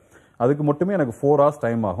சொல்லித்தரேன். அதுக்கு மட்டுமே எனக்கு 4 hours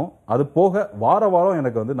டைம் ஆகும். அது போக வாரம்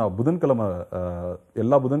எனக்கு வந்து நான் புதன்கிழமை,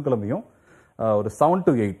 எல்லா புதன்கிழமையும் ஒரு 7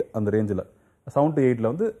 to 8 அந்த ரேஞ்சில் 7 to 8ல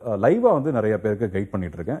வந்து லைவா வந்து நிறைய பேருக்கு கைட்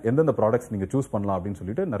பண்ணிட்டு இருக்கேன். எந்தெந்த ப்ராடக்ட்ஸ் நீங்க சூஸ் பண்ணலாம் அப்படின்னு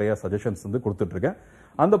சொல்லிட்டு நிறைய சஜஷன்ஸ் வந்து கொடுத்துட்டு இருக்கேன்.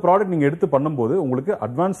 அந்த ப்ராடக்ட் நீங்க எடுத்து பண்ணும்போது உங்களுக்கு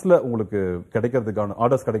அட்வான்ஸ்ல உங்களுக்கு கிடைக்கிறதுக்கான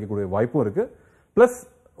ஆர்டர்ஸ் கிடைக்கக்கூடிய வாய்ப்பும் இருக்கு. பிளஸ்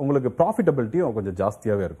உங்களுக்கு ப்ராஃபிட்டபிலிட்டியும் கொஞ்சம்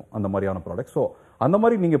ஜாஸ்தியாவே இருக்கும் அந்த மாதிரியான ப்ராடக்ட். ஸோ அந்த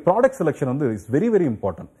மாதிரி நீங்க ப்ராடக்ட் செலெக்ஷன் வந்து இஸ் வெரி வெரி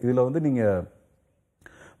இம்பார்ட்டன்ட். இதுல வந்து நீங்க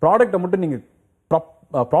ப்ராடக்ட்டை மட்டும் நீங்க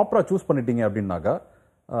ப்ராப்பரா சூஸ் பண்ணிட்டீங்க அப்படின்னாக்கா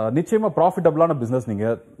நிச்சயமா ப்ராஃபிட்டபிளான பிசினஸ் நீங்க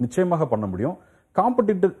நிச்சயமாக பண்ண முடியும்.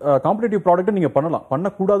 காம்படிட்டிவ் ப்ராடக்ட் நீங்க பண்ணலாம்,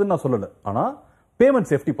 பண்ணக்கூடாதுன்னு நான் சொல்லல. ஆனா பேமெண்ட்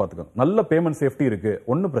சேஃப்டி பார்த்துக்கணும். நல்ல பேமெண்ட் சேஃப்டி இருக்கு,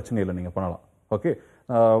 ஒன்றும் பிரச்சனை இல்லை, நீங்க பண்ணலாம். ஓகே,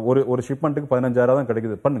 ஒரு ஷிப்மெண்ட்டுக்கு 15,000 தான்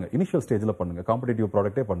கிடைக்குது, பண்ணுங்க. இனிஷியல் ஸ்டேஜ்ல பண்ணுங்க, காம்படிட்டிவ்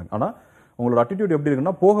ப்ராடக்ட்டே பண்ணுங்க. ஆனா உங்களோட அட்டிடியூட் எப்படி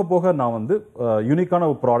இருக்குன்னா, போக போக நான் வந்து யூனிக்கான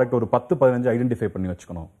ஒரு ப்ராடக்ட் ஒரு 10-15 ஐடென்டிஃபை பண்ணி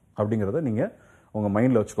வச்சுக்கணும் அப்படிங்கறத நீங்க உங்க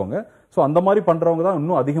மைண்ட்ல வச்சுக்கோங்க. ஸோ அந்த மாதிரி பண்றவங்க தான்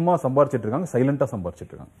இன்னும் அதிகமா சம்பாரிச்சிட்டு இருக்காங்க, சைலண்டா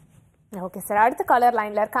சம்பாரிச்சிட்டு இருக்காங்க. ஓகே சார், அடுத்த காலர்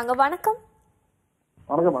லைன்ல இருக்காங்க. வணக்கம்.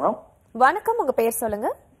 வணக்கம் மேடம். வணக்கம், உங்க பேர் சொல்லுங்க.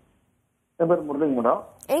 என் பேர் முரளிங்க மேடம்.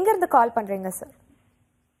 எங்க இருந்து கால் பண்றீங்க சார்?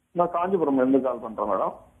 நான் காஞ்சிபுரம்ல இருந்து கால் பண்றேன்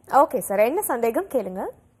மேடம். ஓகே சார், என்ன சந்தேகம் கேளுங்க.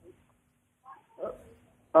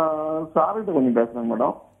 சார்கிட்ட கொஞ்சம் பேசுறேன்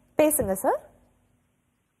மேடம். பேசுங்க சார்.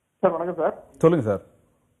 சார் வணக்கம் சார். சொல்லுங்க சார்.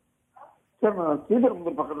 சார் நான்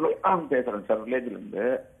ஸ்ரீபெரும்புதூர் பக்கத்துல பேசுறேன் சார், வில்லேஜ்ல இருந்து.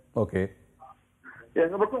 ஓகே.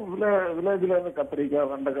 எங்க பக்கம் வில்லேஜ்ல இருந்து கத்திரிக்காய்,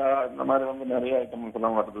 வெண்டைக்காய் இந்த மாதிரி வந்து நிறைய ஐட்டம்ஸ்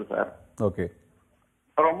எல்லாம் வருது சார். ஓகே.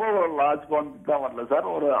 ரொம்ப லார்ஜ் குவான்டிட்டி தான் வரல சார்,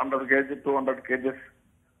 ஒரு 100 kg 200 kg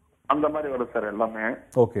அந்த மாதிரி வருது சார் எல்லாமே.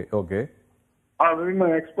 Okay okay. அது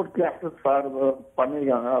எக்ஸ்போர்ட் கிளாஸஸ் சார்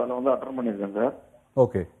பண்ணிருக்காங்க, அதுல வந்து அட்டெண்ட் பண்ணிருக்கேன் sir.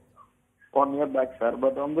 Okay. 1 year back sir.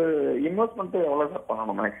 But வந்து இன்வெஸ்ட்மெண்ட் எவ்வளவு சார்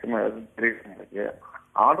பண்ணணும் மேக்ஸிமம் தெரியும் எனக்கு.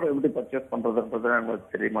 ஆர்டர் எப்படி பர்ச்சேஸ் பண்றதுன்றது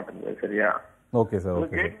எனக்கு தெரிய மாட்டேங்குது சரியா. Okay sir.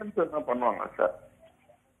 ஓகே. கைடன்ஸ் என்ன பண்ணுவாங்க சார்?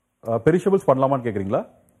 பெரிஷபிள்ஸ் பண்ணலாமான்னு கேக்குறீங்களா?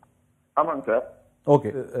 ஆமாங்க சார்.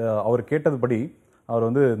 ஓகே. அவர் கேட்டதுபடி அவர்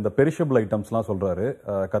வந்து இந்த பெரிஷபிள் ஐட்டம்ஸ்லாம் சொல்றாரு,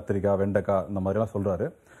 கத்திரிக்காய், வெண்டைக்காய் இந்த மாதிரிலாம் சொல்றாரு.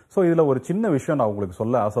 ஸோ இதில் ஒரு சின்ன விஷயம் நான் உங்களுக்கு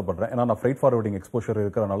சொல்ல ஆசைப்படுறேன், ஏன்னா நான் ஃப்ரைட் ஃபார்வர்டிங் எக்ஸ்போஷர்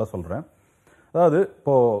இருக்கிறனால சொல்கிறேன். அதாவது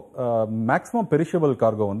இப்போ மேக்ஸிமம் பெரிஷபிள்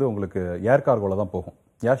கார்கோ வந்து உங்களுக்கு ஏர் கார்கோவில் தான் போகும்,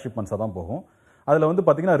 ஏர் ஷிப்மெண்ட்ஸாக தான் போகும். அதில் வந்து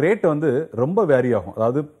பார்த்தீங்கன்னா ரேட் வந்து ரொம்ப வேரி ஆகும்.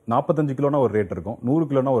 அதாவது 45 கிலோனா ஒரு ரேட் இருக்கும், 100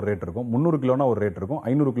 கிலோனா ஒரு ரேட் இருக்கும், 300 கிலோனா ஒரு ரேட் இருக்கும்,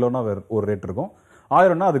 500 கிலோனா ஒரு ரேட் இருக்கும்,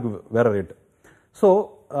 1000னா அதுக்கு வேற ரேட். ஸோ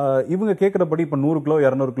இவங்க கேட்குறபடி இப்போ 100 கிலோ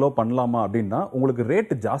 200 கிலோ பண்ணலாமா அப்படின்னா உங்களுக்கு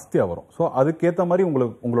ரேட்டு ஜாஸ்தியாக வரும். ஸோ அதுக்கேற்ற மாதிரி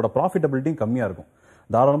உங்களோட ப்ராஃபிட்டபிலிட்டியும் கம்மியாக இருக்கும்.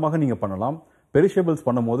 தாராளமாக நீங்கள் பண்ணலாம். பெரிஷபிள்ஸ்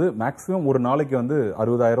பண்ணும்போது மேக்ஸிமம் ஒரு நாளைக்கு வந்து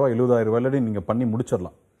 60,000 70,000 நீங்கள் பண்ணி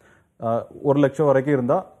முடிச்சிடலாம். 1,00,000 வரைக்கும்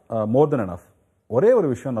இருந்தால் மோர் தென் எனஃப். ஒரே ஒரு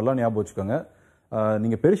விஷயம் நல்லா ஞாபகம் வச்சுக்கோங்க,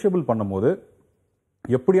 நீங்கள் பெரிஷபிள் பண்ணும்போது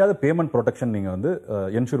எப்படியாவது பேமெண்ட் ப்ரொடெக்ஷன் நீங்கள் வந்து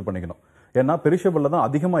என்ஷூர் பண்ணிக்கணும். ஏன்னா பெரிஷபிளில் தான்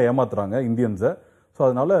அதிகமாக ஏமாத்துறாங்க இந்தியன்ஸை. ஸோ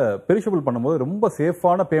அதனால பெரிஷபிள் பண்ணும்போது ரொம்ப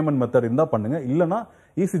சேஃபான பேமெண்ட் மெத்தட் இருந்தால் பண்ணுங்க, இல்லைனா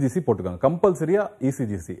இசிஜிசி போட்டுக்கோங்க. கம்பல்சரியா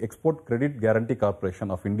ECGC, export credit guarantee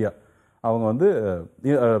corporation of India, அவங்க வந்து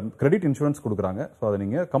கிரெடிட் இன்சூரன்ஸ் கொடுக்குறாங்க. ஸோ அதை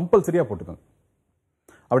நீங்கள் கம்பல்சரியாக போட்டுக்கோங்க.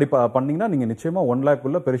 அப்படி பண்ணீங்கன்னா நீங்கள் நிச்சயமாக 1 lakh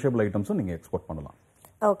உள்ள பெரிஷபிள் ஐட்டம்ஸும் நீங்கள் எக்ஸ்போர்ட் பண்ணலாம்.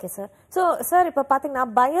 Okay sir. ஸோ சார் இப்போ பார்த்தீங்கன்னா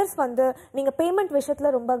பையர்ஸ் வந்து நீங்கள் பேமெண்ட்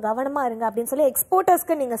விஷயத்தில் ரொம்ப கவனமாக இருங்க அப்படின்னு சொல்லி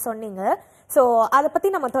எக்ஸ்போர்ட்டர்ஸ்க்கு நீங்கள் சொன்னீங்க. ஸோ அதை பற்றி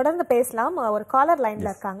நம்ம தொடர்ந்து பேசலாம். ஒரு காலர்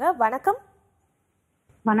லைனில் இருக்காங்க. வணக்கம்.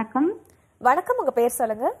 வணக்கம். வணக்கம், உங்கள் பேர்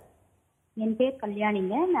சொல்லுங்க. என் பேர்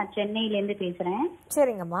கல்யாணிங்க, நான் சென்னையிலேருந்து பேசுகிறேன்.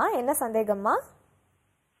 சரிங்கம்மா, என்ன சந்தேகம்மா?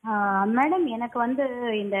 மேடம், எனக்கு வந்து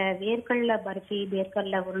இந்த வேர்க்கடலை பர்ஃபி,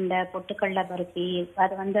 வேர்க்கடலை உருண்டை, பொட்டுக்கடலை பர்ஃபி,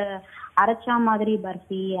 அது வந்து அரைச்சா மாதிரி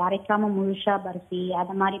பர்ஃபி, அரைக்காம முழுசா பர்ஃபி,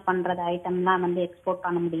 அது மாதிரி பண்றது ஐட்டம்லாம் வந்து எக்ஸ்போர்ட்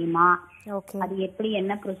பண்ண முடியுமா? ஓகே. அது எப்படி,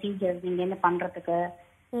 என்ன ப்ரொசீஜர் நீங்க என்ன பண்றதுக்கு?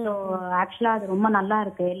 ஸோ ஆக்சுவலா அது ரொம்ப நல்லா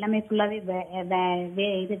இருக்கு. எல்லாமே ஃபுல்லாவே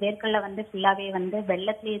இது வேர்க்கடலை வந்து ஃபுல்லாவே வந்து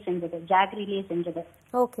வெள்ளத்திலேயே செஞ்சது, ஜாகரிலேயே செஞ்சது.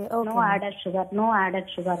 ஓகே நோ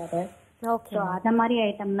ஆடட் சுகர் அது. ஸோ அத மாதிரி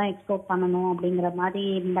ஐட்டம் தான் எக்ஸ்போர்ட் பண்ணணும் அப்படிங்கிற மாதிரி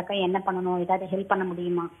இருந்தாக்கா என்ன பண்ணணும், ஏதாவது ஹெல்ப் பண்ண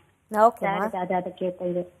முடியுமா? ஓகே அதை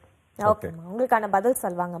கேட்டது. ஓகேம்மா, உங்களுக்கான பதில்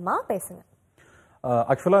சொல்வாங்கம்மா, பேசுங்க.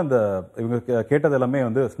 ஆக்சுவலாக இந்த இவங்க கேட்டது எல்லாமே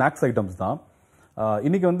வந்து ஸ்நாக்ஸ் ஐட்டம்ஸ் தான்.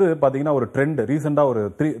 இன்னைக்கு வந்து பார்த்தீங்கன்னா ஒரு ட்ரெண்ட் ரீசெண்டாக ஒரு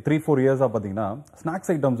 3-4 இயர்ஸாக பார்த்தீங்கன்னா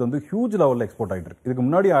ஸ்நாக்ஸ் ஐட்டம்ஸ் வந்து ஹியூஜ் லெவலில் எக்ஸ்போர்ட் ஆகிட்டு இருக்கு. இதுக்கு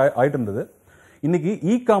முன்னாடி ஆகிட்டு இருந்தது,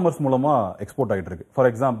 இன்னைக்கு காமர்ஸ் மூலமாக எக்ஸ்போர்ட் ஆகிட்டு இருக்கு. ஃபார்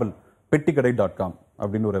எக்ஸாம்பிள் பெட்டிக்கடை.com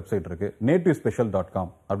அப்படின்னு ஒரு வெப்சைட் இருக்கு, nativespecial.com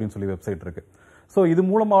அப்படின்னு சொல்லி வெப்சைட் இருக்கு. ஸோ இது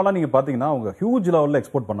மூலமாலாம் நீங்கள் பார்த்தீங்கன்னா அவங்க ஹியூஜ் லெவலில்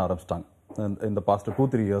எக்ஸ்போர்ட் பண்ண ஆரம்பிச்சிட்டாங்க இந்த பாஸ்ட்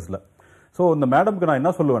 2-3 இயர்ஸில். ஸோ இந்த மேடம்க்கு நான்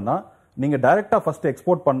என்ன சொல்லுவேன்னா, நீங்க டைரக்டா ஃபர்ஸ்ட்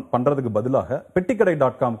எக்ஸ்போர்ட் பண்றதுக்கு பதிலாக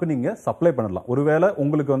பெட்டிக்கடை.comக்கு நீங்க சப்ளை பண்ணலாம். ஒருவேளை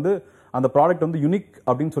உங்களுக்கு வந்து அந்த ப்ராடக்ட் வந்து யூனிக்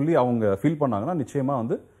அப்படின்னு சொல்லி அவங்க ஃபீல் பண்ணாங்கன்னா நிச்சயமா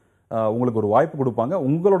வந்து உங்களுக்கு ஒரு வாய்ப்பு கொடுப்பாங்க.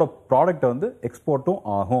 உங்களோட ப்ராடக்ட் வந்து எக்ஸ்போர்ட்டும்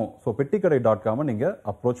ஆகும். ஸோ பெட்டிக்கடை.com நீங்க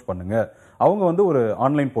அப்ரோச் பண்ணுங்க. அவங்க வந்து ஒரு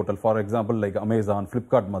online portal, for example like Amazon,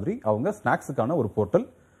 Flipkart மாதிரி அவங்க ஸ்நாக்ஸுக்கான ஒரு போர்ட்டல்.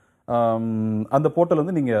 அந்த போர்ட்டல்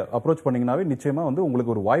வந்து நீங்க அப்ரோச் பண்ணீங்கன்னாவே நிச்சயமா வந்து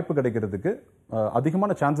உங்களுக்கு ஒரு வாய்ப்பு கிடைக்கிறதுக்கு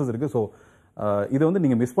அதிகமான சான்சஸ் இருக்கு. ஸோ இதை வந்து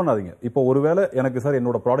நீங்க மிஸ் பண்ணாதீங்க. இப்போ ஒருவேளை எனக்கு சார்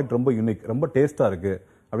என்னோட ப்ராடக்ட் ரொம்ப யூனிக், ரொம்ப டேஸ்டா இருக்கு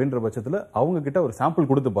அப்படின்ற பட்சத்தில் அவங்க கிட்ட ஒரு சாம்பிள்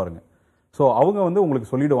கொடுத்து பாருங்க. ஸோ அவங்க வந்து உங்களுக்கு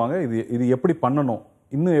சொல்லிடுவாங்க இது எப்படி பண்ணணும்,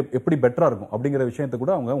 இன்னும் எப்படி பெட்டரா இருக்கும் அப்படிங்கிற விஷயத்தை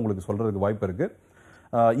கூட அவங்க உங்களுக்கு சொல்றதுக்கு வாய்ப்பு இருக்கு.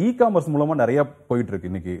 காமர்ஸ் மூலமா நிறைய போயிட்டு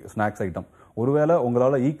இருக்கு இன்னைக்கு ஸ்நாக்ஸ் ஐட்டம். ஒருவேளை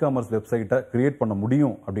உங்களால காமர்ஸ் வெப்சைட்டை கிரியேட் பண்ண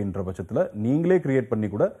முடியும் அப்படின்ற பட்சத்தில் நீங்களே கிரியேட் பண்ணி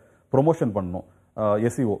கூட ப்ரொமோஷன் பண்ணணும்.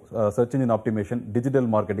 SEO, search engine optimisation, digital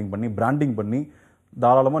marketing பண்ணி, பிராண்டிங் பண்ணி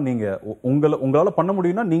தாராளமா நீங்க உங்களால பண்ண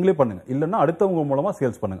முடியும்னா நீங்களே பண்ணுங்க, இல்லைன்னா அடுத்தவங்க மூலமா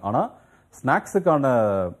சேல்ஸ் பண்ணுங்க. ஆனா ஸ்நாக்ஸுக்கான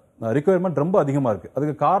ரிக்குவயர்மெண்ட் ரொம்ப அதிகமா இருக்கு.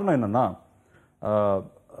 அதுக்கு காரணம் என்னன்னா,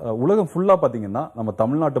 உலகம் ஃபுல்லா பாத்தீங்கன்னா நம்ம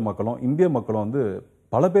தமிழ்நாட்டு மக்களும் இந்திய மக்களும் வந்து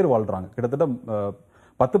பல பேர் வாழ்றாங்க. கிட்டத்தட்ட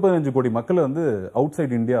 10-15 கோடி மக்கள் வந்து அவுட்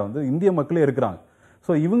சைட் இந்தியா வந்து இந்திய மக்களே இருக்கிறாங்க.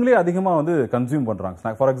 ஸோ இவங்களே அதிகமா வந்து கன்சியூம்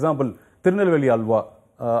பண்றாங்க. ஃபார் எக்ஸாம்பிள் திருநெல்வேலி அல்வா,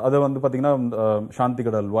 அதை வந்து பாத்தீங்கன்னா சாந்தி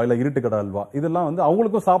கடை அல்வா, இல்ல இருட்டு கடை அல்வா, இதெல்லாம் வந்து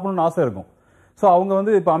அவங்களுக்கும் சாப்பிடணும்னு ஆசை இருக்கும். ஸோ அவங்க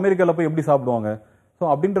வந்து இப்போ அமெரிக்காவில் போய் எப்படி சாப்பிடுவாங்க? ஸோ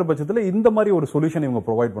அப்படின்ற பட்சத்தில் இந்த மாதிரி ஒரு சொல்யூஷன் இவங்க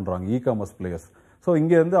ப்ரொவைட் பண்ணுறாங்க காமர்ஸ் பிளேயர்ஸ். ஸோ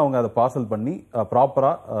இங்கேருந்து அவங்க அதை பார்சல் பண்ணி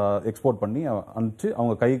ப்ராப்பராக எக்ஸ்போர்ட் பண்ணி அனுப்பிச்சு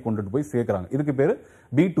அவங்க கைக்கு கொண்டுட்டு போய் சேர்க்குறாங்க. இதுக்கு பேர்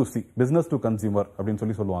B2C, பிஸ்னஸ் டு கன்சியூமர் அப்படின்னு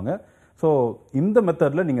சொல்லி சொல்லுவாங்க. ஸோ இந்த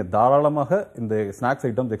மெத்தடில் நீங்கள் தாராளமாக இந்த ஸ்நாக்ஸ்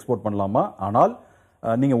ஐட்டம்ஸ் எக்ஸ்போர்ட் பண்ணலாமா? ஆனால்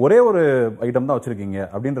நீங்கள் ஒரே ஒரு ஐட்டம் தான் வச்சுருக்கீங்க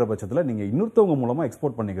அப்படின்ற பட்சத்தில் நீங்கள் இன்னொருத்தவங்க மூலமாக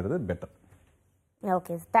எக்ஸ்போர்ட் பண்ணிக்கிறது better.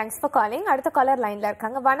 Okay, thanks for calling. அடுத்த காலர் லைனில்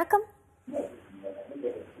இருக்காங்க. வணக்கம்.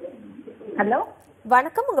 ஹலோ,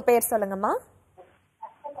 வணக்கம், உங்க பேர் சொல்லுங்கம்மா.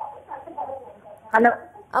 ஹலோ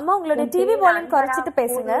அம்மா, உங்களுடைய டிவி வால்யூம் குறைச்சிட்டு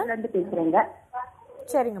பேசுங்க. பேசுறேங்க.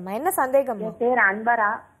 சரிங்கம்மா, என்ன சந்தேகம்? என் பேர் அன்பரா,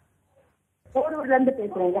 போரூர்ல இருந்து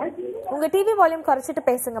பேசுறேங்க. உங்க டிவி வால்யூம் குறைச்சிட்டு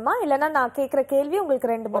பேசுங்கம்மா, இல்லைன்னா நான் கேட்கிற கேள்வி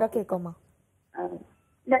உங்களுக்கு 2 முறை கேட்குமா?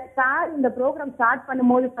 இல்ல சார், இந்த ப்ரோக்ராம் ஸ்டார்ட்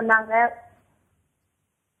பண்ணும்போது சொன்னாங்க.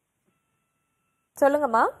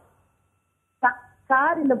 சொல்லுங்கம்மா.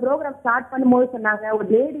 சார், இந்த ப்ரோக்ராம் ஸ்டார்ட் பண்ணும்போது சொன்னாங்க ஒரு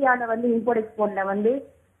லேடியால வந்து இம்போர்ட் எக்ஸ்போர்ட்ல வந்து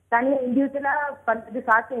தனியா இண்டிவிஜுவலா பண்றது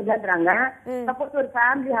சாத்தியம் இல்லைன்றாங்க. சப்போஸ் ஒரு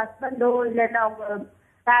ஃபேமிலி ஹஸ்பண்டோ இல்லைன்னா அவங்க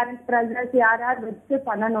பேரண்ட்ஸ், பிரதர்ஸ் யாராவது வச்சு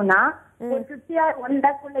பண்ணணும்னா ஒரு 50 or 1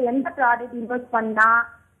 lakh எந்த ப்ராடக்ட் இன்வெஸ்ட் பண்ணா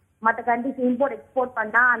மற்ற கண்ட்ரிஸ் இம்போர்ட் எக்ஸ்போர்ட்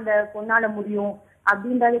பண்ணா அந்த பொண்ணால முடியும்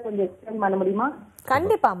அப்படின்றத கொஞ்சம் எக்ஸ்பிளைன் பண்ண முடியுமா?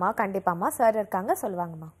 கண்டிப்பாமா சார் இருக்காங்க,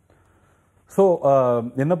 சொல்லுவாங்கம்மா. ஸோ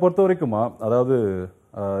என்னை பொறுத்த வரைக்குமா, அதாவது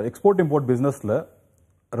எக்ஸ்போர்ட் இம்போர்ட் பிஸ்னஸில்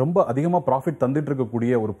ரொம்ப அதிகமாக ப்ராஃபிட் தந்துட்டு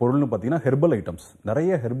இருக்கக்கூடிய ஒரு பொருள்னு பார்த்தீங்கன்னா ஹெர்பல் ஐட்டம்ஸ்.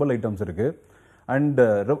 நிறைய ஹெர்பல் ஐட்டம்ஸ் இருக்கு. அண்ட்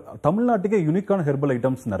தமிழ்நாட்டுக்கே யூனிக்கான ஹெர்பல்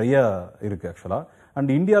ஐட்டம்ஸ் நிறைய இருக்கு ஆக்சுவலாக.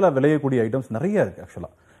 அண்ட் இந்தியாவில் விளையக்கூடிய ஐட்டம்ஸ் நிறைய இருக்கு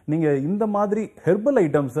ஆக்சுவலாக. நீங்கள் இந்த மாதிரி ஹெர்பல்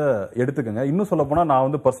ஐட்டம்ஸை எடுத்துக்கோங்க. இன்னும் சொல்ல போனால் நான்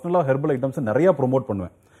வந்து பர்சனலாக ஹெர்பல் ஐட்டம்ஸை நிறையா ப்ரொமோட்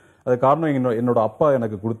பண்ணுவேன். அது காரணம் என்னோட அப்பா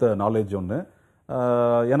எனக்கு கொடுத்த நாலேஜ் ஒன்று.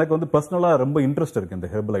 எனக்கு வந்து பர்சனலாக ரொம்ப இன்ட்ரெஸ்ட் இருக்குது இந்த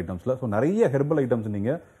ஹெர்பல் ஐட்டம்ஸில். ஸோ நிறைய ஹெர்பல் ஐட்டம்ஸ்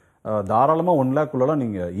நீங்கள் தாராளமாக 1 lakh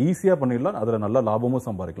நீங்கள் ஈஸியாக பண்ணிடலாம். அதில் நல்ல லாபமும்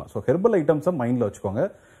சம்பாதிக்கலாம். ஸோ ஹெர்பல் ஐட்டம்ஸை மைண்டில் வச்சுக்கோங்க.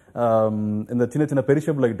 இந்த சின்ன சின்ன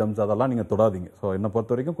பெரிஷபிள் ஐட்டம்ஸ் அதெல்லாம் நீங்கள் தொடாதீங்க. ஸோ என்னை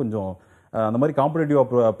பொறுத்த வரைக்கும் கொஞ்சம் அந்த மாதிரி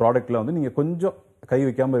காம்படிட்டிவ் ப்ராடக்ட்டில் வந்து நீங்கள் கொஞ்சம் கை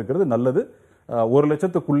வைக்காமல் இருக்கிறது நல்லது. 1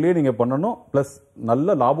 லட்சத்துக்குள்ளேயே நீங்கள் பண்ணணும், ப்ளஸ்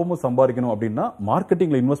நல்ல லாபமும் சம்பாதிக்கணும் அப்படின்னா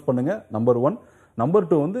மார்க்கெட்டிங்கில் இன்வெஸ்ட் பண்ணுங்க, நம்பர் 1. நம்பர்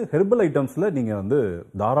 2 வந்து ஹெர்பல் ஐட்டம்ஸில் நீங்கள் வந்து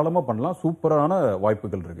தாராளமாக பண்ணலாம். சூப்பரான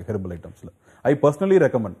வாய்ப்புகள் இருக்குது ஹெர்பல் ஐட்டம்ஸில். ஐ பர்சனலி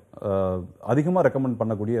ரெக்கமெண்ட், அதிகமாக ரெக்கமெண்ட்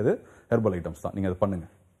பண்ணக்கூடியது ஹெர்பல் ஐட்டம்ஸ் தான். நீங்கள் அதை பண்ணுங்க.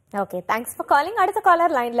 Okay, thanks for calling. அடுத்த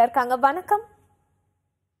காலர் லைன்ல இருக்காங்க. வணக்கம்.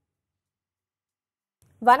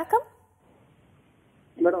 வணக்கம்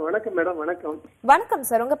மேடம். வணக்கம். வணக்கம்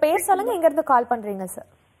சார், உங்க பேர் சொல்லுங்க, எங்க இருந்து கால் பண்றீங்க சார்?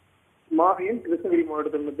 மாவியன், கிருஷ்ணகிரி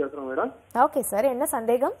மாவட்டத்திலிருந்து பேசுறோம் மேடம். ஓகே சார், என்ன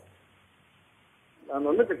சந்தேகம்? நான்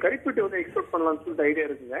வந்து கறிப்பட்டி வந்து எக்ஸ்போர்ட் பண்ணலாம்னு சொல்லிட்டு ஐடியா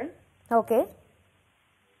இருக்குங்க. ஓகே,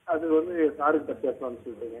 அது வந்து சாருக்கு பேசலாம்னு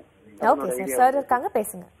சொல்லிட்டுங்க. ஓகே சார், சார் இருக்காங்க,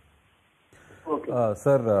 பேசுங்க. ஓகே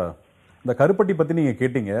சார், இந்த கருப்பட்டி பத்தி நீங்க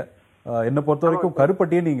கேட்டீங்க. என்னை பொறுத்த வரைக்கும்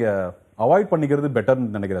கருப்பட்டியை நீங்க அவாய்ட் பண்ணிக்கிறது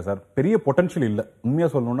பெட்டர்னு நினைக்கிறேன் சார். பெரிய பொட்டன்ஷியல் இல்லை, உண்மையா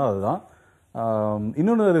சொல்லணும்னா அதுதான்.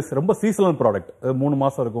 இன்னொன்று, அது ரொம்ப சீசனல் ப்ராடக்ட். 3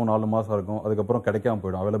 மாசம் இருக்கும், 4 மாசம் இருக்கும், அதுக்கப்புறம் கிடைக்காம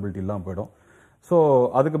போயிடும், அவைலபிலிட்டி இல்லாமல் போயிடும். ஸோ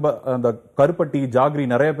அதுக்கு அந்த கருப்பட்டி, ஜாகிரி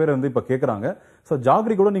நிறைய பேர் வந்து இப்போ கேட்குறாங்க. ஸோ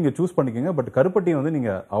ஜாகிரி கூட நீங்கள் சூஸ் பண்ணிக்கோங்க, பட் கருப்பட்டியை வந்து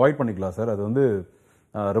நீங்கள் அவாய்ட் பண்ணிக்கலாம் சார். அது வந்து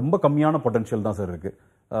ரொம்ப கம்மியான பொட்டன்ஷியல் தான் சார் இருக்கு,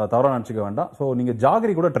 தவறாக நினச்சிக்க வேண்டாம். ஸோ நீங்கள்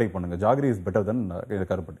ஜாகிரி கூட ட்ரை பண்ணுங்க. ஜாகிரி இஸ் பெட்டர் தென்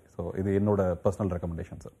கருப்பட்டி. ஸோ இது என்னோட personal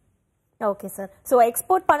recommendation sir. Okay sir. So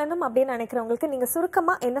export பண்ணணும் அப்படின்னு நினைக்கிறவங்களுக்கு நீங்க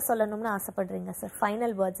சுருக்கமா என்ன சொல்லணும்னு ஆசைப்படுறீங்க சார்?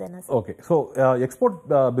 ஃபைனல் வேர்ட்ஸ் என்ன sir? Okay, so export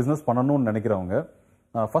business பண்ணணும்னு நினைக்கிறவங்க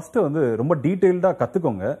ஃபர்ஸ்ட் வந்து ரொம்ப டீட்டெயில்டாக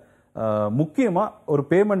கற்றுக்கோங்க. முக்கியமா ஒரு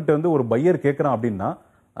பேமெண்ட் வந்து ஒரு பையர் கேட்குறான் அப்படின்னா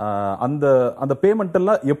அந்த அந்த பேமெண்ட்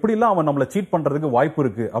எல்லாம் எப்படிலாம் அவன் நம்மளை சீட் பண்றதுக்கு வாய்ப்பு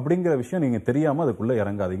இருக்கு அப்படிங்கிற விஷயம் நீங்க தெரியாம அதுக்குள்ள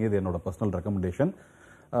இறங்காதீங்க. இது என்னோட பர்சனல் ரெக்கமெண்டேஷன்.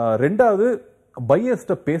 ரெண்டாவது,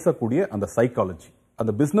 பையர்ஸ்ட பேசக்கூடிய அந்த சைக்காலஜி,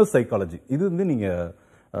 அந்த பிசினஸ் சைக்காலஜி, இது வந்து நீங்க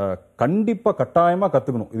கண்டிப்பா கட்டாயமா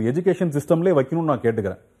கத்துக்கணும். இது எஜுகேஷன் சிஸ்டம்லேயே வைக்கணும்னு நான்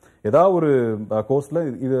கேட்டுக்கிறேன். ஏதாவது ஒரு கோர்ஸ்ல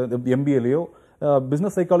இது MBAலயோ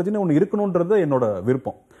பிசினஸ் சைக்காலஜின்னு ஒன்று இருக்கணும்ன்றது என்னோட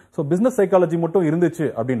விருப்பம். ஸோ பிசினஸ் சைக்காலஜி மட்டும் இருந்துச்சு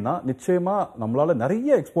அப்படின்னா நிச்சயமா நம்மளால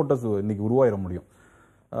நிறைய எக்ஸ்போர்ட்டர்ஸ் இன்னைக்கு உருவாயிட முடியும்.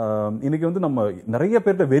 இன்னைக்கு வந்து நம்ம நிறைய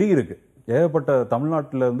பேர்கிட்ட வெறி இருக்கு. ஏகப்பட்ட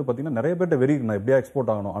தமிழ்நாட்டில் வந்து பார்த்தீங்கன்னா நிறைய பேர்கிட்ட வெறி இருக்கு, நான் எப்படியா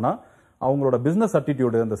எக்ஸ்போர்ட் ஆகணும். ஆனால் அவங்களோட பிசினஸ்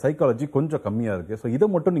அட்டிடியூடு, அந்த சைக்காலஜி கொஞ்சம் கம்மியா இருக்கு. ஸோ இதை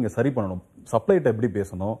மட்டும் நீங்க சரி பண்ணணும். சப்ளைட்ட எப்படி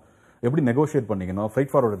பேசணும், எப்படி நெகோஷியேட் பண்ணிக்கணும்,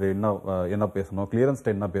 ஃப்ரைட் ஃபார்வர்டு என்ன பேசணும்,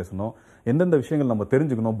 கிளியரன்ஸ்ட என்ன பேசணும், எந்தெந்த விஷயங்கள் நம்ம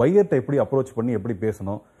தெரிஞ்சுக்கணும், பையர்ட்ட எப்படி அப்ரோச் பண்ணி எப்படி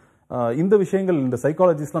பேசணும், இந்த விஷயங்கள், இந்த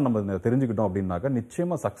சைக்காலஜிஸ்லாம் நம்ம தெரிஞ்சுக்கிட்டோம் அப்படின்னாக்கா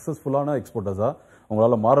நிச்சயமா சக்சஸ்ஃபுல்லான எக்ஸ்போர்ட்டர்ஸா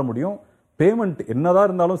உங்களால மாற முடியும். பேமெண்ட் என்னதான்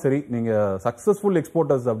இருந்தாலும் சரி, நீங்க சக்சஸ்ஃபுல்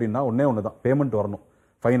எக்ஸ்போர்ட்டர்ஸ் அப்படின்னா ஒன்னே ஒண்ணுதான், பேமெண்ட் வரணும்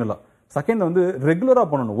ஃபைனலா. செகண்ட் வந்து ரெகுலரா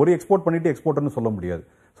பண்ணணும். ஒரு எக்ஸ்போர்ட் பண்ணிட்டு எக்ஸ்போர்ட்னு சொல்ல முடியாது.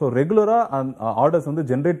 ஸோ ரெகுலரா ஆர்டர்ஸ் வந்து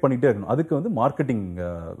ஜென்ரேட் பண்ணிட்டே இருக்கணும். அதுக்கு வந்து மார்க்கெட்டிங்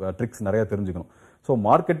ட்ரிக்ஸ் நிறைய தெரிஞ்சுக்கணும். ஸோ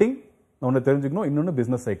மார்க்கெட்டிங் ஒன்று தெரிஞ்சுக்கணும், இன்னொன்று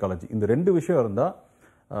பிசினஸ் சைக்காலஜி. இந்த 2 விஷயம் இருந்தா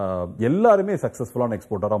எல்லாருமே சக்சஸ்ஃபுல்லான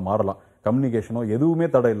எக்ஸ்போர்ட்டரா மாறலாம். கம்யூனிகேஷனோ எதுவுமே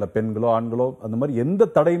தடை இல்லை, பெண்களோ ஆண்களோ அந்த மாதிரி எந்த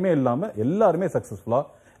தடையுமே இல்லாம எல்லாருமே சக்சஸ்ஃபுல்லா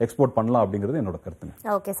எக்ஸ்போர்ட் பண்ணலாம் அப்படிங்கிறது என்னோட கருத்து.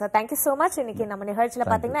 Okay sir, thank you so much. இன்னைக்கு நம்ம நிகழ்ச்சியில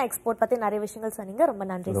பாத்தீங்கன்னா எக்ஸ்போர்ட் பத்தி நிறைய விஷயங்கள் சொன்னீங்க. ரொம்ப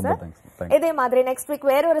நன்றி சார். இதே மாதிரி நெக்ஸ்ட்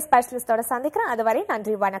வீக் வேற ஒரு ஸ்பெஷலிஸ்டோட சந்திக்கிறேன். அதுவரை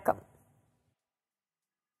நன்றி, வணக்கம்.